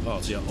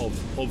party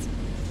of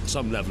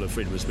some level of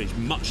freedom of speech.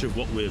 Much of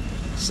what we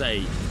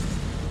say,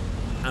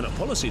 and at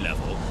policy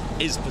level,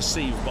 is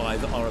perceived by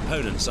our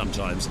opponents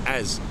sometimes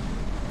as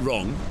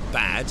wrong,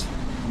 bad,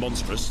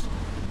 monstrous,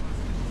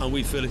 and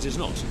we feel it is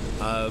not.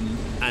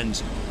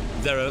 And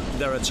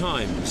there are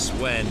times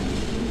when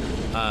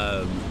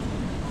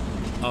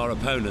our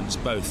opponents,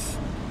 both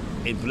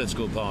in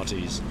political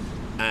parties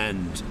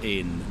and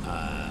in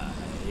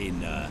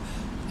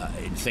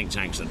think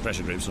tanks and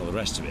pressure groups and all the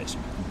rest of it,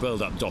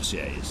 build up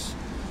dossiers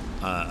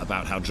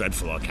about how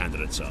dreadful our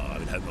candidates are. I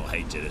mean, Hope Not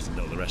Hate did it and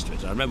all the rest of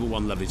it. I remember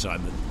one lovely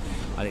time,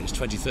 I think it was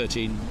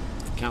 2013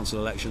 council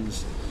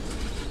elections,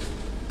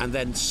 and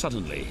then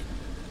suddenly,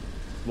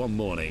 one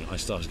morning, I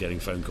started getting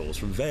phone calls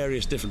from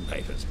various different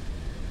papers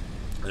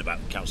and about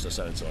councillor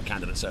so-and-so, or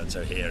candidate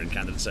so-and-so here, and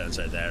candidate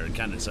so-and-so there, and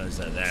candidate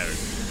so-and-so there.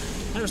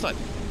 And it was like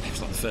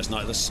the first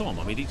night of the Somme.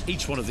 I mean,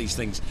 each one of these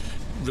things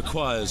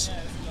requires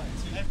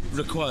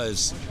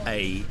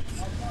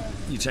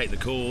you take the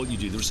call, you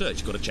do the research,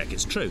 you've got to check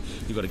it's true,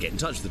 you've got to get in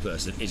touch with the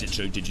person. Is it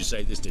true? Did you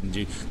say this? Didn't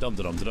you?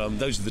 Dum-da-dum-da-dum.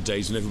 Those are the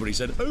days when everybody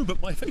said, oh, but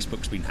my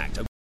Facebook's been hacked.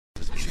 Oh,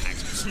 it's been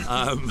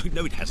hacked.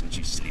 No, it hasn't,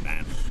 you silly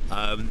man.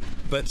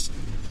 But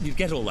you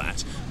get all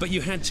that, but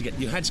you had to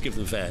give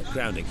them fair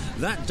grounding.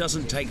 That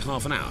doesn't take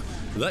half an hour.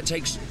 That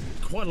takes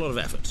quite a lot of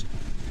effort.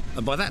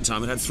 And by that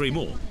time, it had 3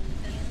 more.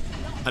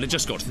 And it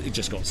just got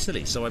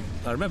silly. So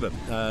I remember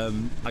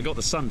I got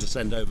the Sun to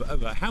send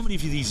over. How many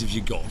of these have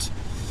you got?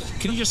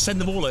 Can you just send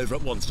them all over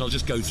at once, and I'll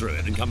just go through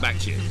it and come back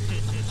to you?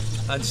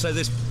 And so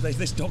this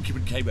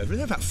document came over. There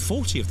were about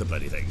 40 of the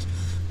bloody things,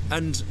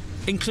 and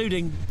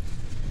including,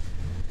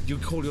 you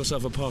call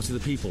yourself a part of the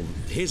people.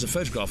 Here's a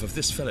photograph of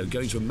this fellow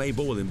going to a May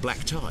ball in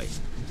black tie.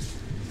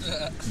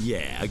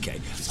 Yeah, okay.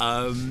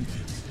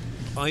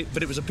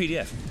 But it was a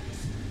PDF.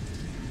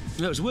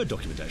 No, it was a Word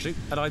document actually,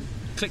 and I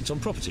clicked on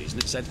properties,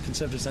 and it said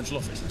Conservative Central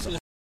Office.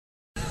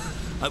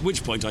 At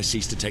which point I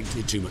ceased to take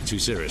it too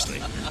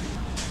seriously.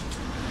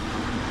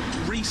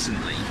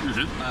 Recently,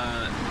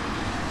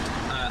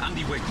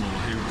 Andy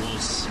Wigmore, who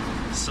was...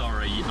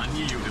 Sorry, I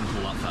knew you were going to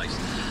pull that face.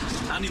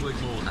 Andy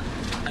Wigmore,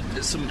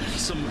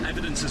 some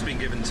evidence has been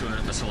given to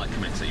a select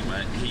committee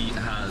where he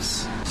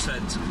has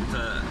said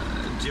that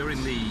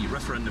during the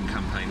referendum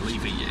campaign,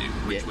 Leave EU,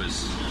 which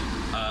was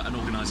an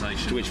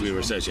organisation... To which we were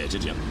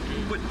associated, yeah.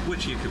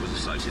 Which UKIP was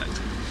associated.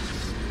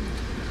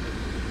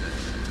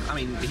 I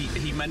mean,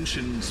 he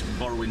mentioned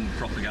borrowing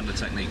propaganda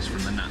techniques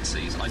from the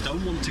Nazis. I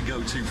don't want to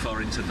go too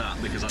far into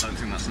that because I don't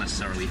think that's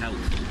necessarily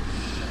helpful.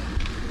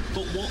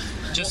 But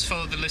Just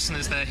for the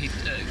listeners there,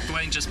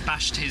 Gawain just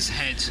bashed his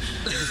head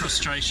in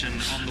frustration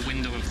on the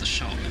window of the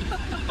shop.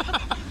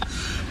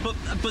 But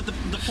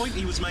the point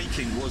he was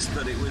making was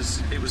that it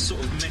was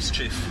sort of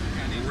mischief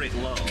writ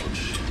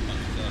large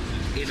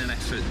in an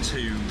effort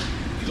to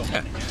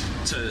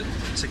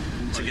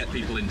get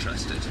people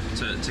interested,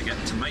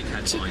 to make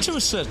headlines. To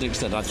a certain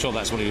extent, I'm sure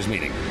that's what he was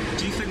meaning.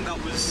 Do you think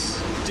that was...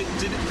 Did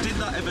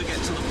that ever get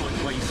to the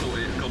point where you thought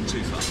it had gone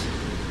too far?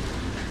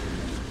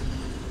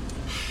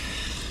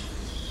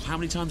 How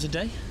many times a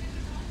day?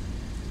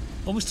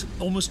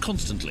 Almost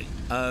constantly.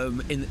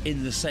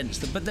 In the sense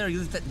that... But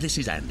this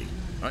is Andy,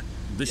 right?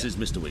 This is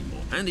Mr.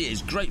 Wigmore. Andy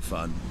is great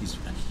fun. He's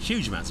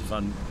huge amounts of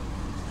fun.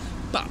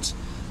 But,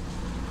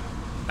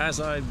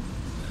 as I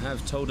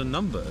have told a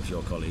number of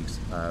your colleagues,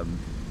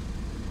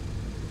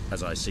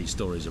 as I see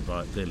stories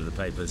appear in the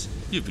papers,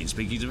 you've been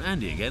speaking to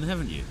Andy again,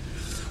 haven't you?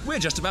 We're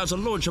just about to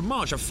launch a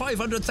march of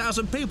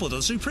 500,000 people to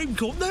the Supreme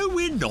Court. No,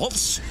 we're not.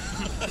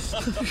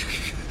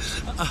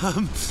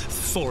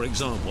 For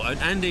example,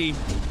 Andy...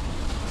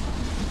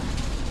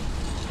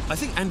 I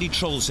think Andy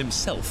trolls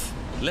himself,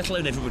 let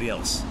alone everybody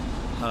else.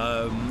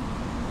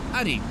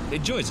 Andy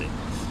enjoys it.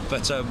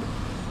 But,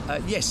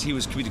 yes, he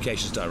was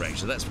communications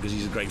director. That's because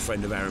he's a great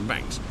friend of Aaron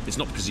Banks. It's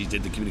not because he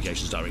did the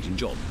communications directing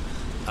job.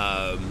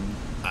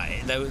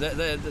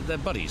 They're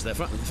buddies, they're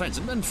friends,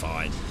 and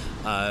fine.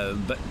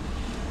 But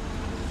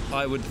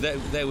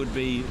they would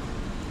be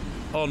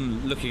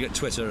on looking at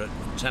Twitter at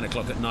 10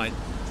 o'clock at night,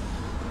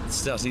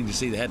 starting to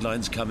see the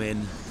headlines come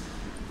in.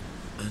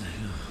 And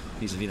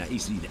he's been at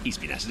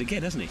it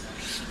again, hasn't he?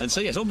 And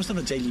so, yes, almost on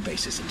a daily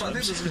basis. But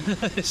I think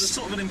there's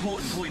sort of an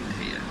important point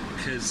here,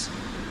 because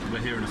we're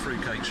here in a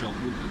fruitcake shop.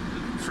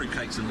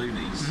 Fruitcakes and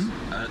Loonies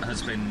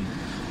has been...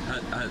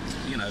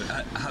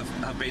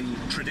 have been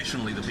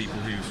traditionally the people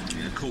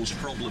who've caused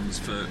problems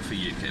for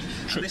UKIP.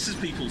 And this is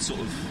people sort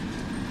of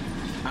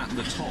at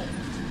the top.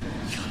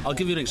 I'll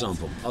give you an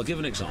example.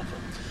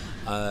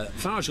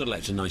 Farage got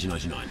elected in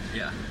 1999.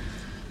 Yeah.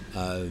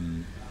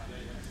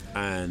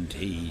 And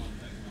he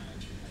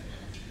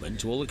went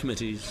to all the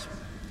committees.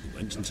 He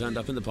went and turned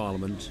up in the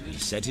Parliament. He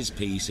said his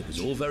piece. It was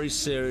all very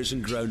serious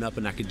and grown up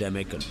and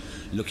academic, and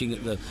looking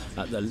at the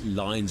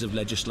lines of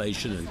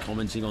legislation and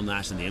commenting on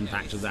that and the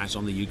impact of that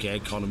on the UK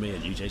economy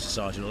and UK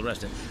society and all the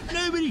rest of it.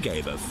 Nobody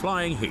gave a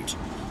flying hoot.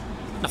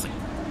 Nothing.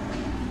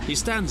 He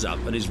stands up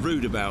and is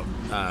rude about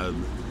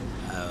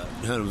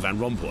Herman Van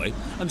Rompuy,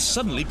 and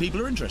suddenly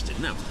people are interested.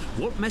 Now,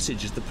 what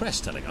message is the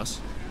press telling us?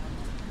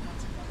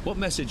 What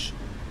message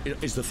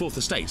is the Fourth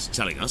Estate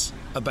telling us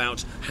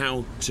about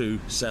how to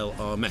sell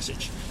our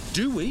message?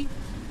 Do we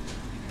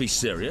be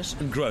serious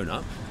and grown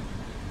up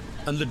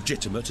and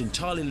legitimate,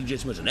 entirely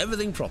legitimate and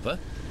everything proper,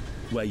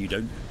 where you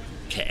don't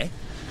care?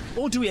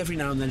 Or do we every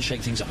now and then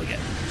shake things up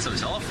again? So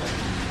it's our fault.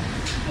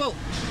 Well,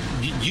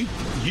 you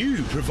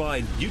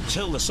provide, you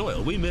till the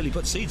soil, we merely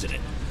put seeds in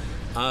it.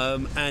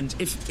 And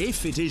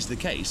if it is the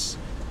case,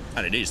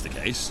 and it is the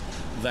case,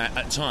 that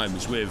at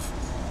times we've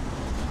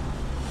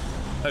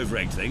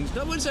over-egged things.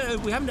 No, we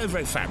haven't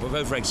over-egged fact, we've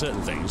over-egged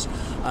certain things,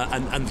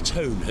 and the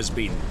tone has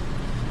been.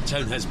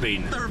 There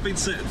have been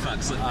certain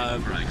facts that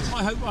have been over-egged.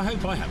 I hope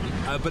I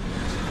haven't.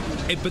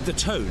 But the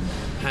tone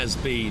has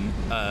been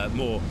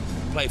more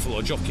playful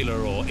or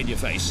jocular or in your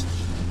face.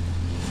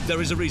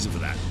 There is a reason for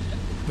that.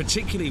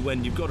 particularly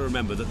when you've got to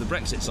remember that the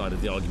Brexit side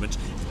of the argument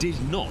did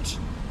not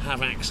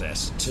have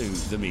access to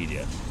the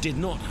media, did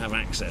not have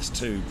access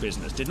to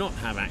business, did not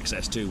have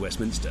access to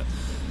Westminster.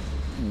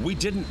 We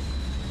didn't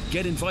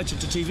get invited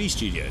to TV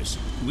studios.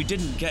 We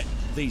didn't get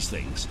these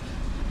things.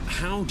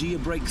 How do you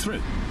break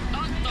through?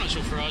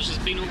 Nigel Farage has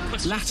been on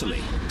questions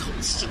Latterly.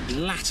 constantly.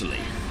 Latterly.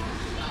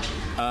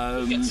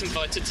 Gets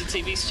invited to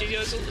TV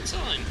studios all the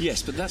time.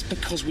 Yes, but that's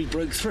because we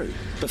broke through.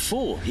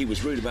 Before he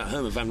was rude about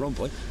Herman Van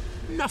Rompuy,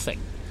 nothing.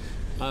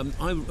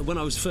 When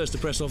I was first a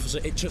press officer,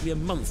 it took me a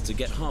month to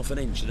get half an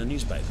inch in a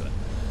newspaper.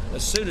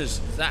 As soon as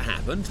that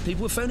happened,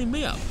 people were phoning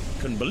me up.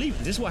 Couldn't believe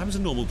it. This is what happens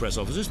to normal press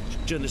officers.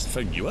 Journalists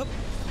phone you up.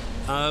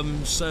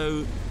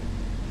 So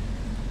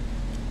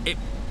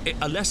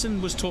a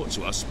lesson was taught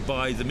to us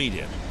by the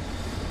media,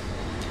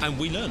 and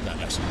we learned that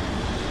lesson.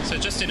 So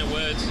just in a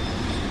word,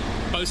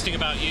 boasting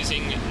about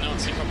using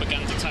Nazi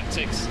propaganda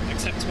tactics,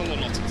 acceptable or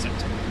not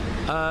acceptable?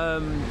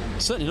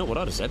 Certainly not what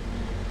I'd have said,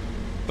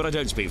 but I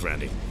don't speak for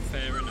Andy.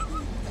 Fair enough.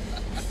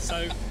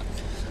 So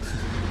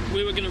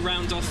we were going to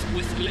round off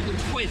with a little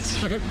quiz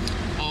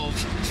of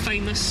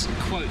famous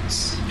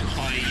quotes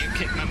by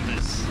UKIP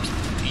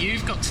members.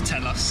 You've got to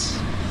tell us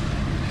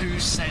who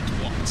said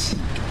what.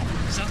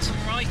 Is that all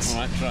right? All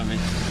right, try me.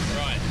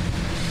 Right.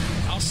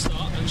 I'll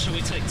start, and shall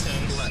we take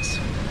turns? Let's.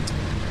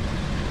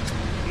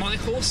 My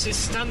horse is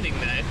standing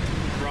there,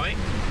 right,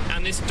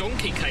 and this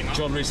donkey came up.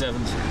 John Rhys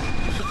Evans.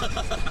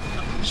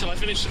 Shall I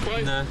finish the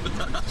quote? No.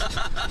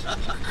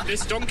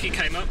 This donkey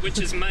came up, which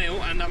is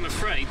male, and I'm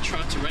afraid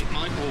tried to rape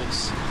my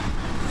horse.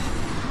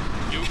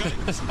 You okay?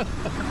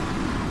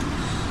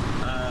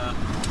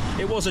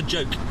 It was a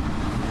joke.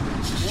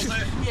 Was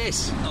it?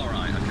 Yes. All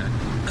right, okay.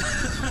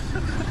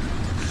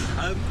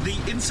 The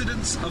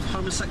incidence of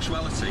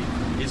homosexuality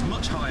is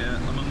much higher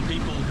among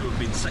people who have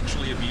been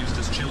sexually abused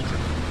as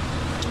children.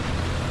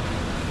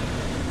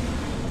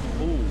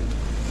 Ooh.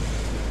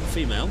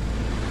 Female?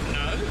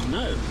 No.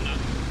 No. No.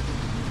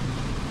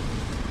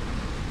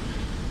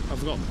 I've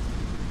forgotten.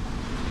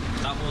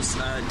 That was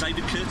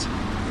David Kidd.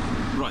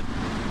 Right.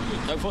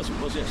 Oh, of course it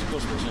was, yes, of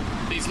course it was,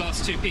 yeah. These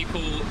last two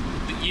people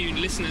that you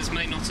listeners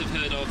may not have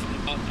heard of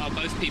are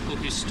both people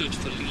who stood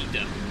for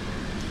leader.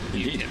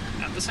 Indeed.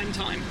 UKIP at the same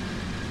time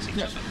as each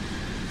Yes. other.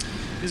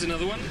 Here's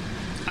another one.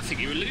 I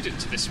think you alluded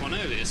to this one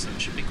earlier, so it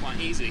should be quite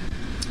easy.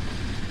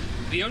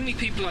 The only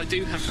people I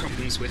do have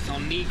problems with are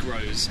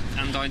Negroes,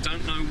 and I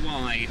don't know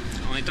why.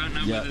 I don't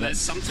know whether there's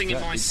something in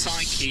my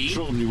psyche,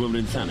 Extraordinary woman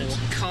in Thanet.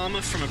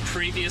 karma from a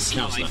previous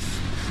Councillor. life.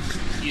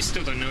 You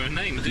still don't know her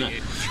name, do No.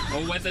 you?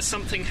 Or whether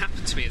something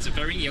happened to me as a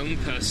very young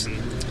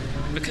person.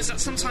 Because that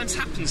sometimes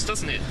happens,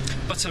 doesn't it?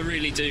 But I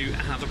really do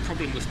have a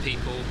problem with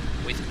people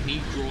with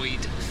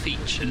Negroid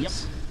features. Yep.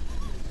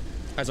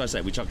 As I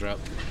say, we chucked her out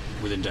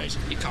within days.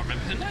 You can't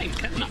remember her name,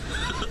 can you? No.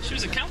 She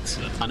was a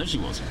counsellor. I know she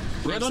was.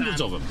 We had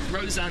hundreds of them.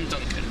 Roseanne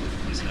Duncan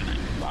was her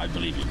name. I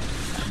believe you.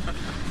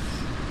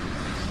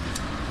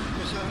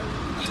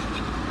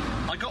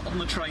 I got on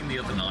the train the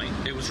other night.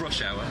 It was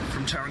rush hour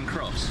from Charing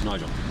Cross.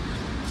 Nigel.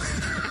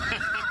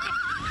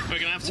 We're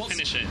going to have to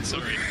finish it,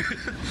 sorry.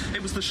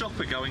 It was the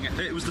stopper going out.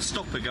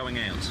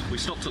 We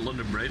stopped at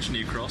London Bridge,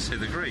 New Cross,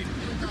 Hither Green.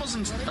 It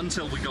wasn't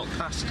until we got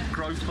past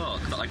Grove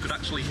Park that I could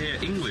actually hear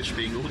English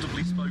being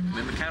audibly spoken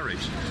in the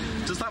carriage.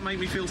 Does that make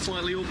me feel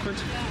slightly awkward?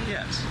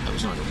 Yes. That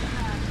was Nigel.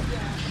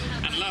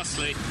 And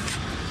lastly,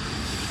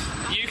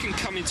 you can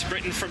come into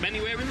Britain from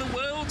anywhere in the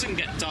world and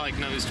get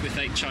diagnosed with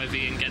HIV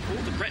and get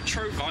all the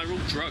retroviral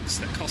drugs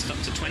that cost up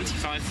to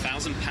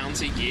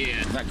 £25,000 a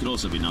year. That could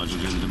also be Nigel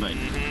during the debate.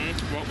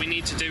 What we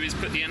need to do is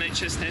put the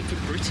NHS there for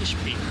British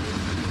people.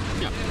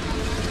 Yeah.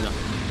 Yeah.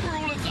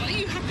 Are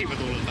you happy with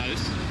all of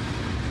those?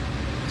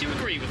 Do you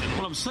agree with them?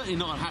 Well, I'm certainly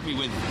not happy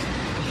with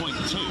point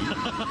 2.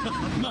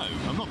 No,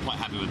 I'm not quite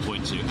happy with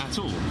point 2 at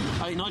all.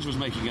 I think Nigel was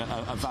making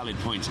a valid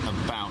point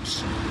about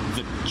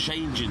the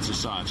change in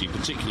society,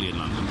 particularly in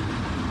London.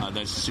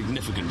 There's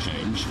significant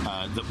change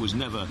that was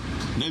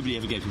nobody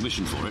ever gave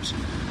permission for it.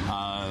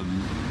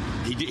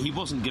 He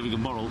wasn't giving a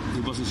moral,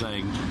 he wasn't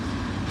saying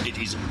it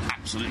is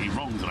absolutely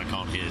wrong that I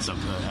can't hear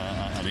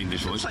an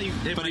English voice.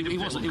 But he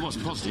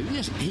wasn't positive.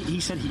 Yes, he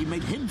said he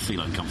made him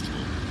feel uncomfortable.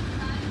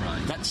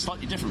 Right. That's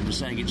slightly different from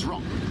saying it's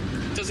wrong.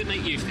 Does it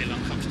make you feel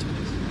uncomfortable?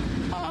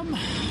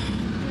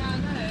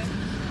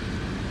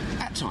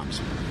 At times.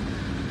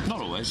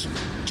 Not always.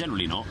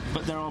 Generally not.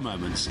 But there are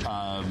moments.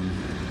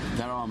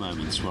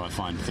 Where I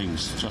find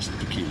things just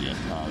peculiar.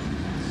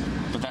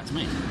 But that's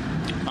me.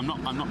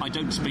 I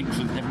don't speak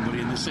for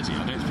everybody in this city.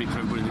 I don't speak for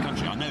everybody in the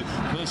country. I know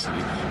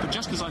personally. But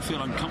just because I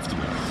feel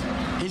uncomfortable,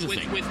 here's the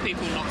thing. With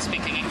people not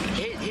speaking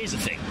English? Here's the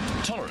thing.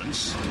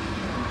 Tolerance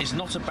is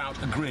not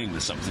about agreeing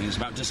with something. It's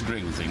about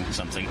disagreeing with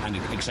something and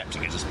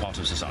accepting it as part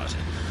of society.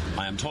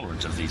 I am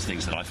tolerant of these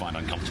things that I find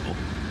uncomfortable.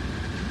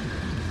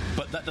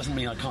 But that doesn't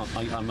mean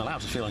I'm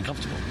allowed to feel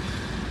uncomfortable.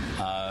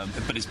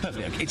 But it's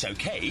perfectly okay. It's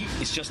okay.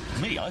 It's just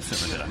me. I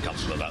feel a bit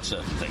uncomfortable about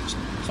certain things.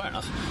 Fair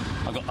enough.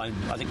 I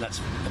think that's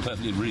a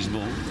perfectly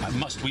reasonable.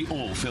 Must we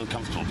all feel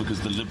comfortable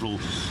because the liberal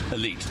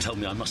elite tell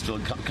me I must feel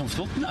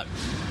comfortable? No,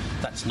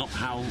 that's not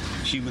how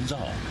humans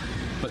are.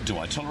 But do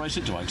I tolerate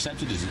it? Do I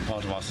accept it? Is it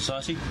part of our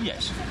society?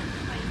 Yes.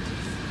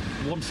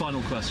 One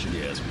final question.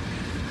 Yes.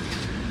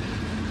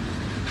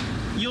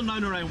 You're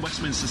known around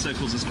Westminster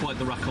circles as quite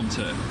the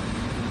raconteur.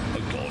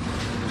 Oh, God.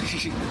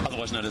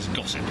 Otherwise known as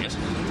gossip, yes?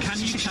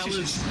 Can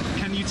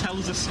you tell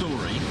us a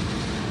story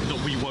that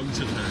we won't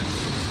have heard?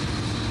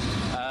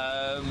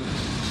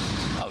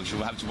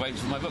 We'll have to wait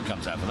till my book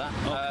comes out for that.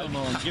 Oh, come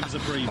on, give us a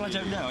preview. Well, I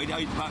don't know.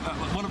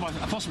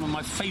 Possibly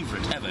my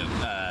favourite ever,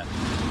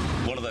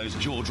 one of those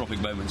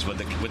jaw-dropping moments when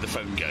the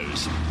phone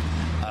goes,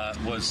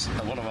 was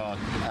one of our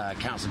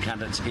council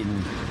candidates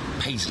in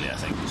Paisley, I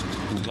think,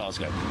 in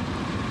Glasgow.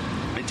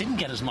 It didn't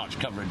get as much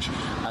coverage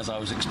as I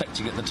was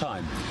expecting at the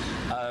time,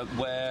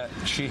 where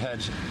she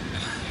had...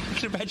 You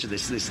can imagine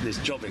this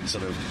jobbing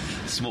sort of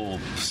small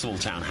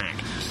town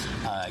hack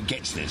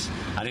gets this,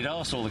 and he'd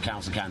asked all the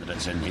council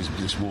candidates in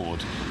this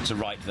ward to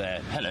write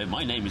their, hello,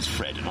 my name is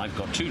Fred, and I've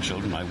got 2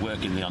 children, I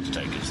work in the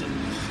Undertakers, and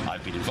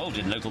I've been involved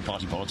in local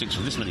party politics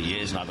for this many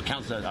years, and I'm a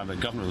councillor, I'm a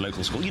governor of a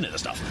local school, you know the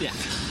stuff. Yeah.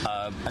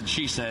 And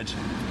she said...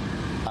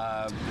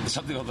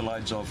 something on the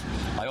lines of,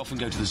 I often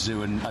go to the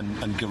zoo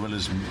and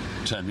gorillas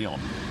turn me on.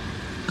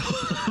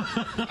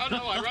 Oh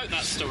no, I wrote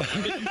that story.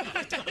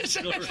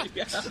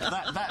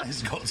 That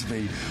has got to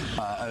be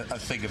a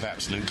thing of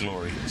absolute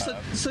glory.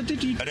 So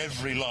did you... And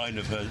every line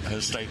of her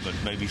statement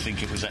made me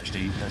think it was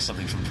actually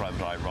something from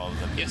Private Eye rather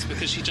than... Yes,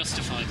 because she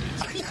justified it.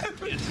 I know,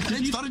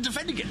 they started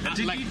defending it.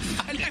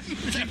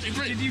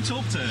 Did you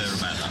talk to her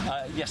about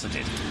that? Yes, I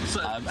did.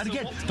 And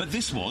again, but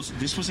this was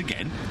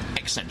again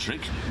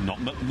eccentric, not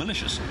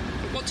malicious.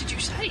 What did you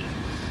say?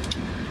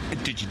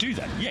 Did you do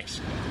that? Yes.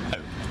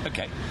 Oh,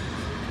 okay.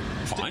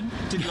 Fine.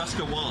 Did you ask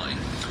her why?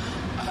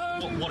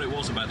 What it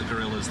was about the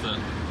gorillas that...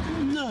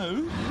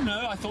 No,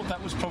 I thought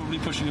that was probably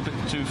pushing a bit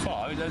too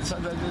far.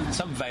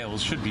 Some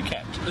veils should be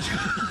kept.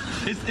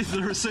 Is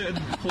there a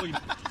certain point?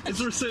 Is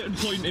there a certain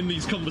point in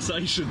these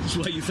conversations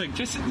where you think,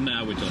 just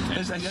now we're done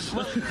here?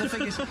 Well, the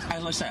thing is,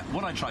 as I said,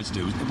 what I tried to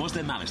do was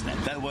there malice there?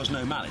 There was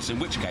no malice. In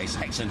which case,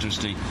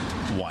 eccentricity,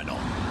 why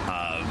not?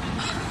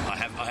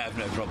 I have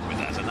no problem with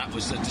that, and that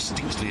was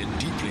distinctly and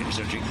deeply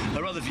eccentric.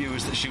 Her other view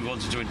is that she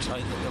wanted to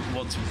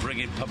bring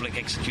in public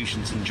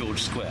executions in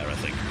George Square, I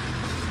think,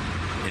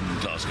 in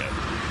Glasgow,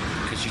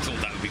 because she thought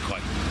that would be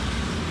quite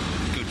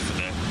good for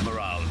the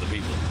morale of the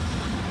people.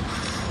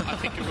 I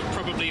think it would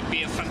probably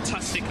be a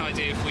fantastic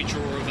idea if we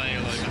draw a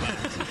veil over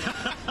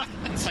that.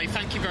 And say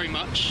thank you very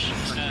much.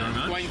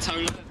 Wayne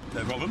Toler.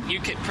 No problem.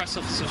 UKIP press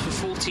officer for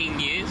 14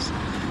 years.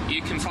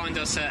 You can find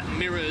us at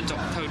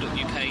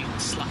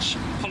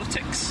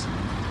mirror.co.uk/politics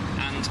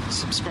and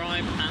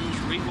subscribe and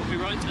read what we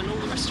write and all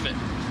the rest of it.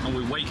 And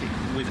we're waiting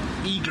with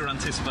eager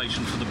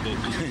anticipation for the book.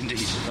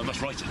 Indeed, I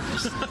must write it.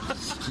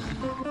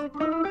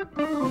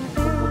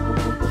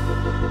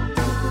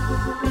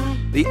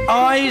 The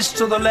eyes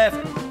to the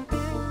left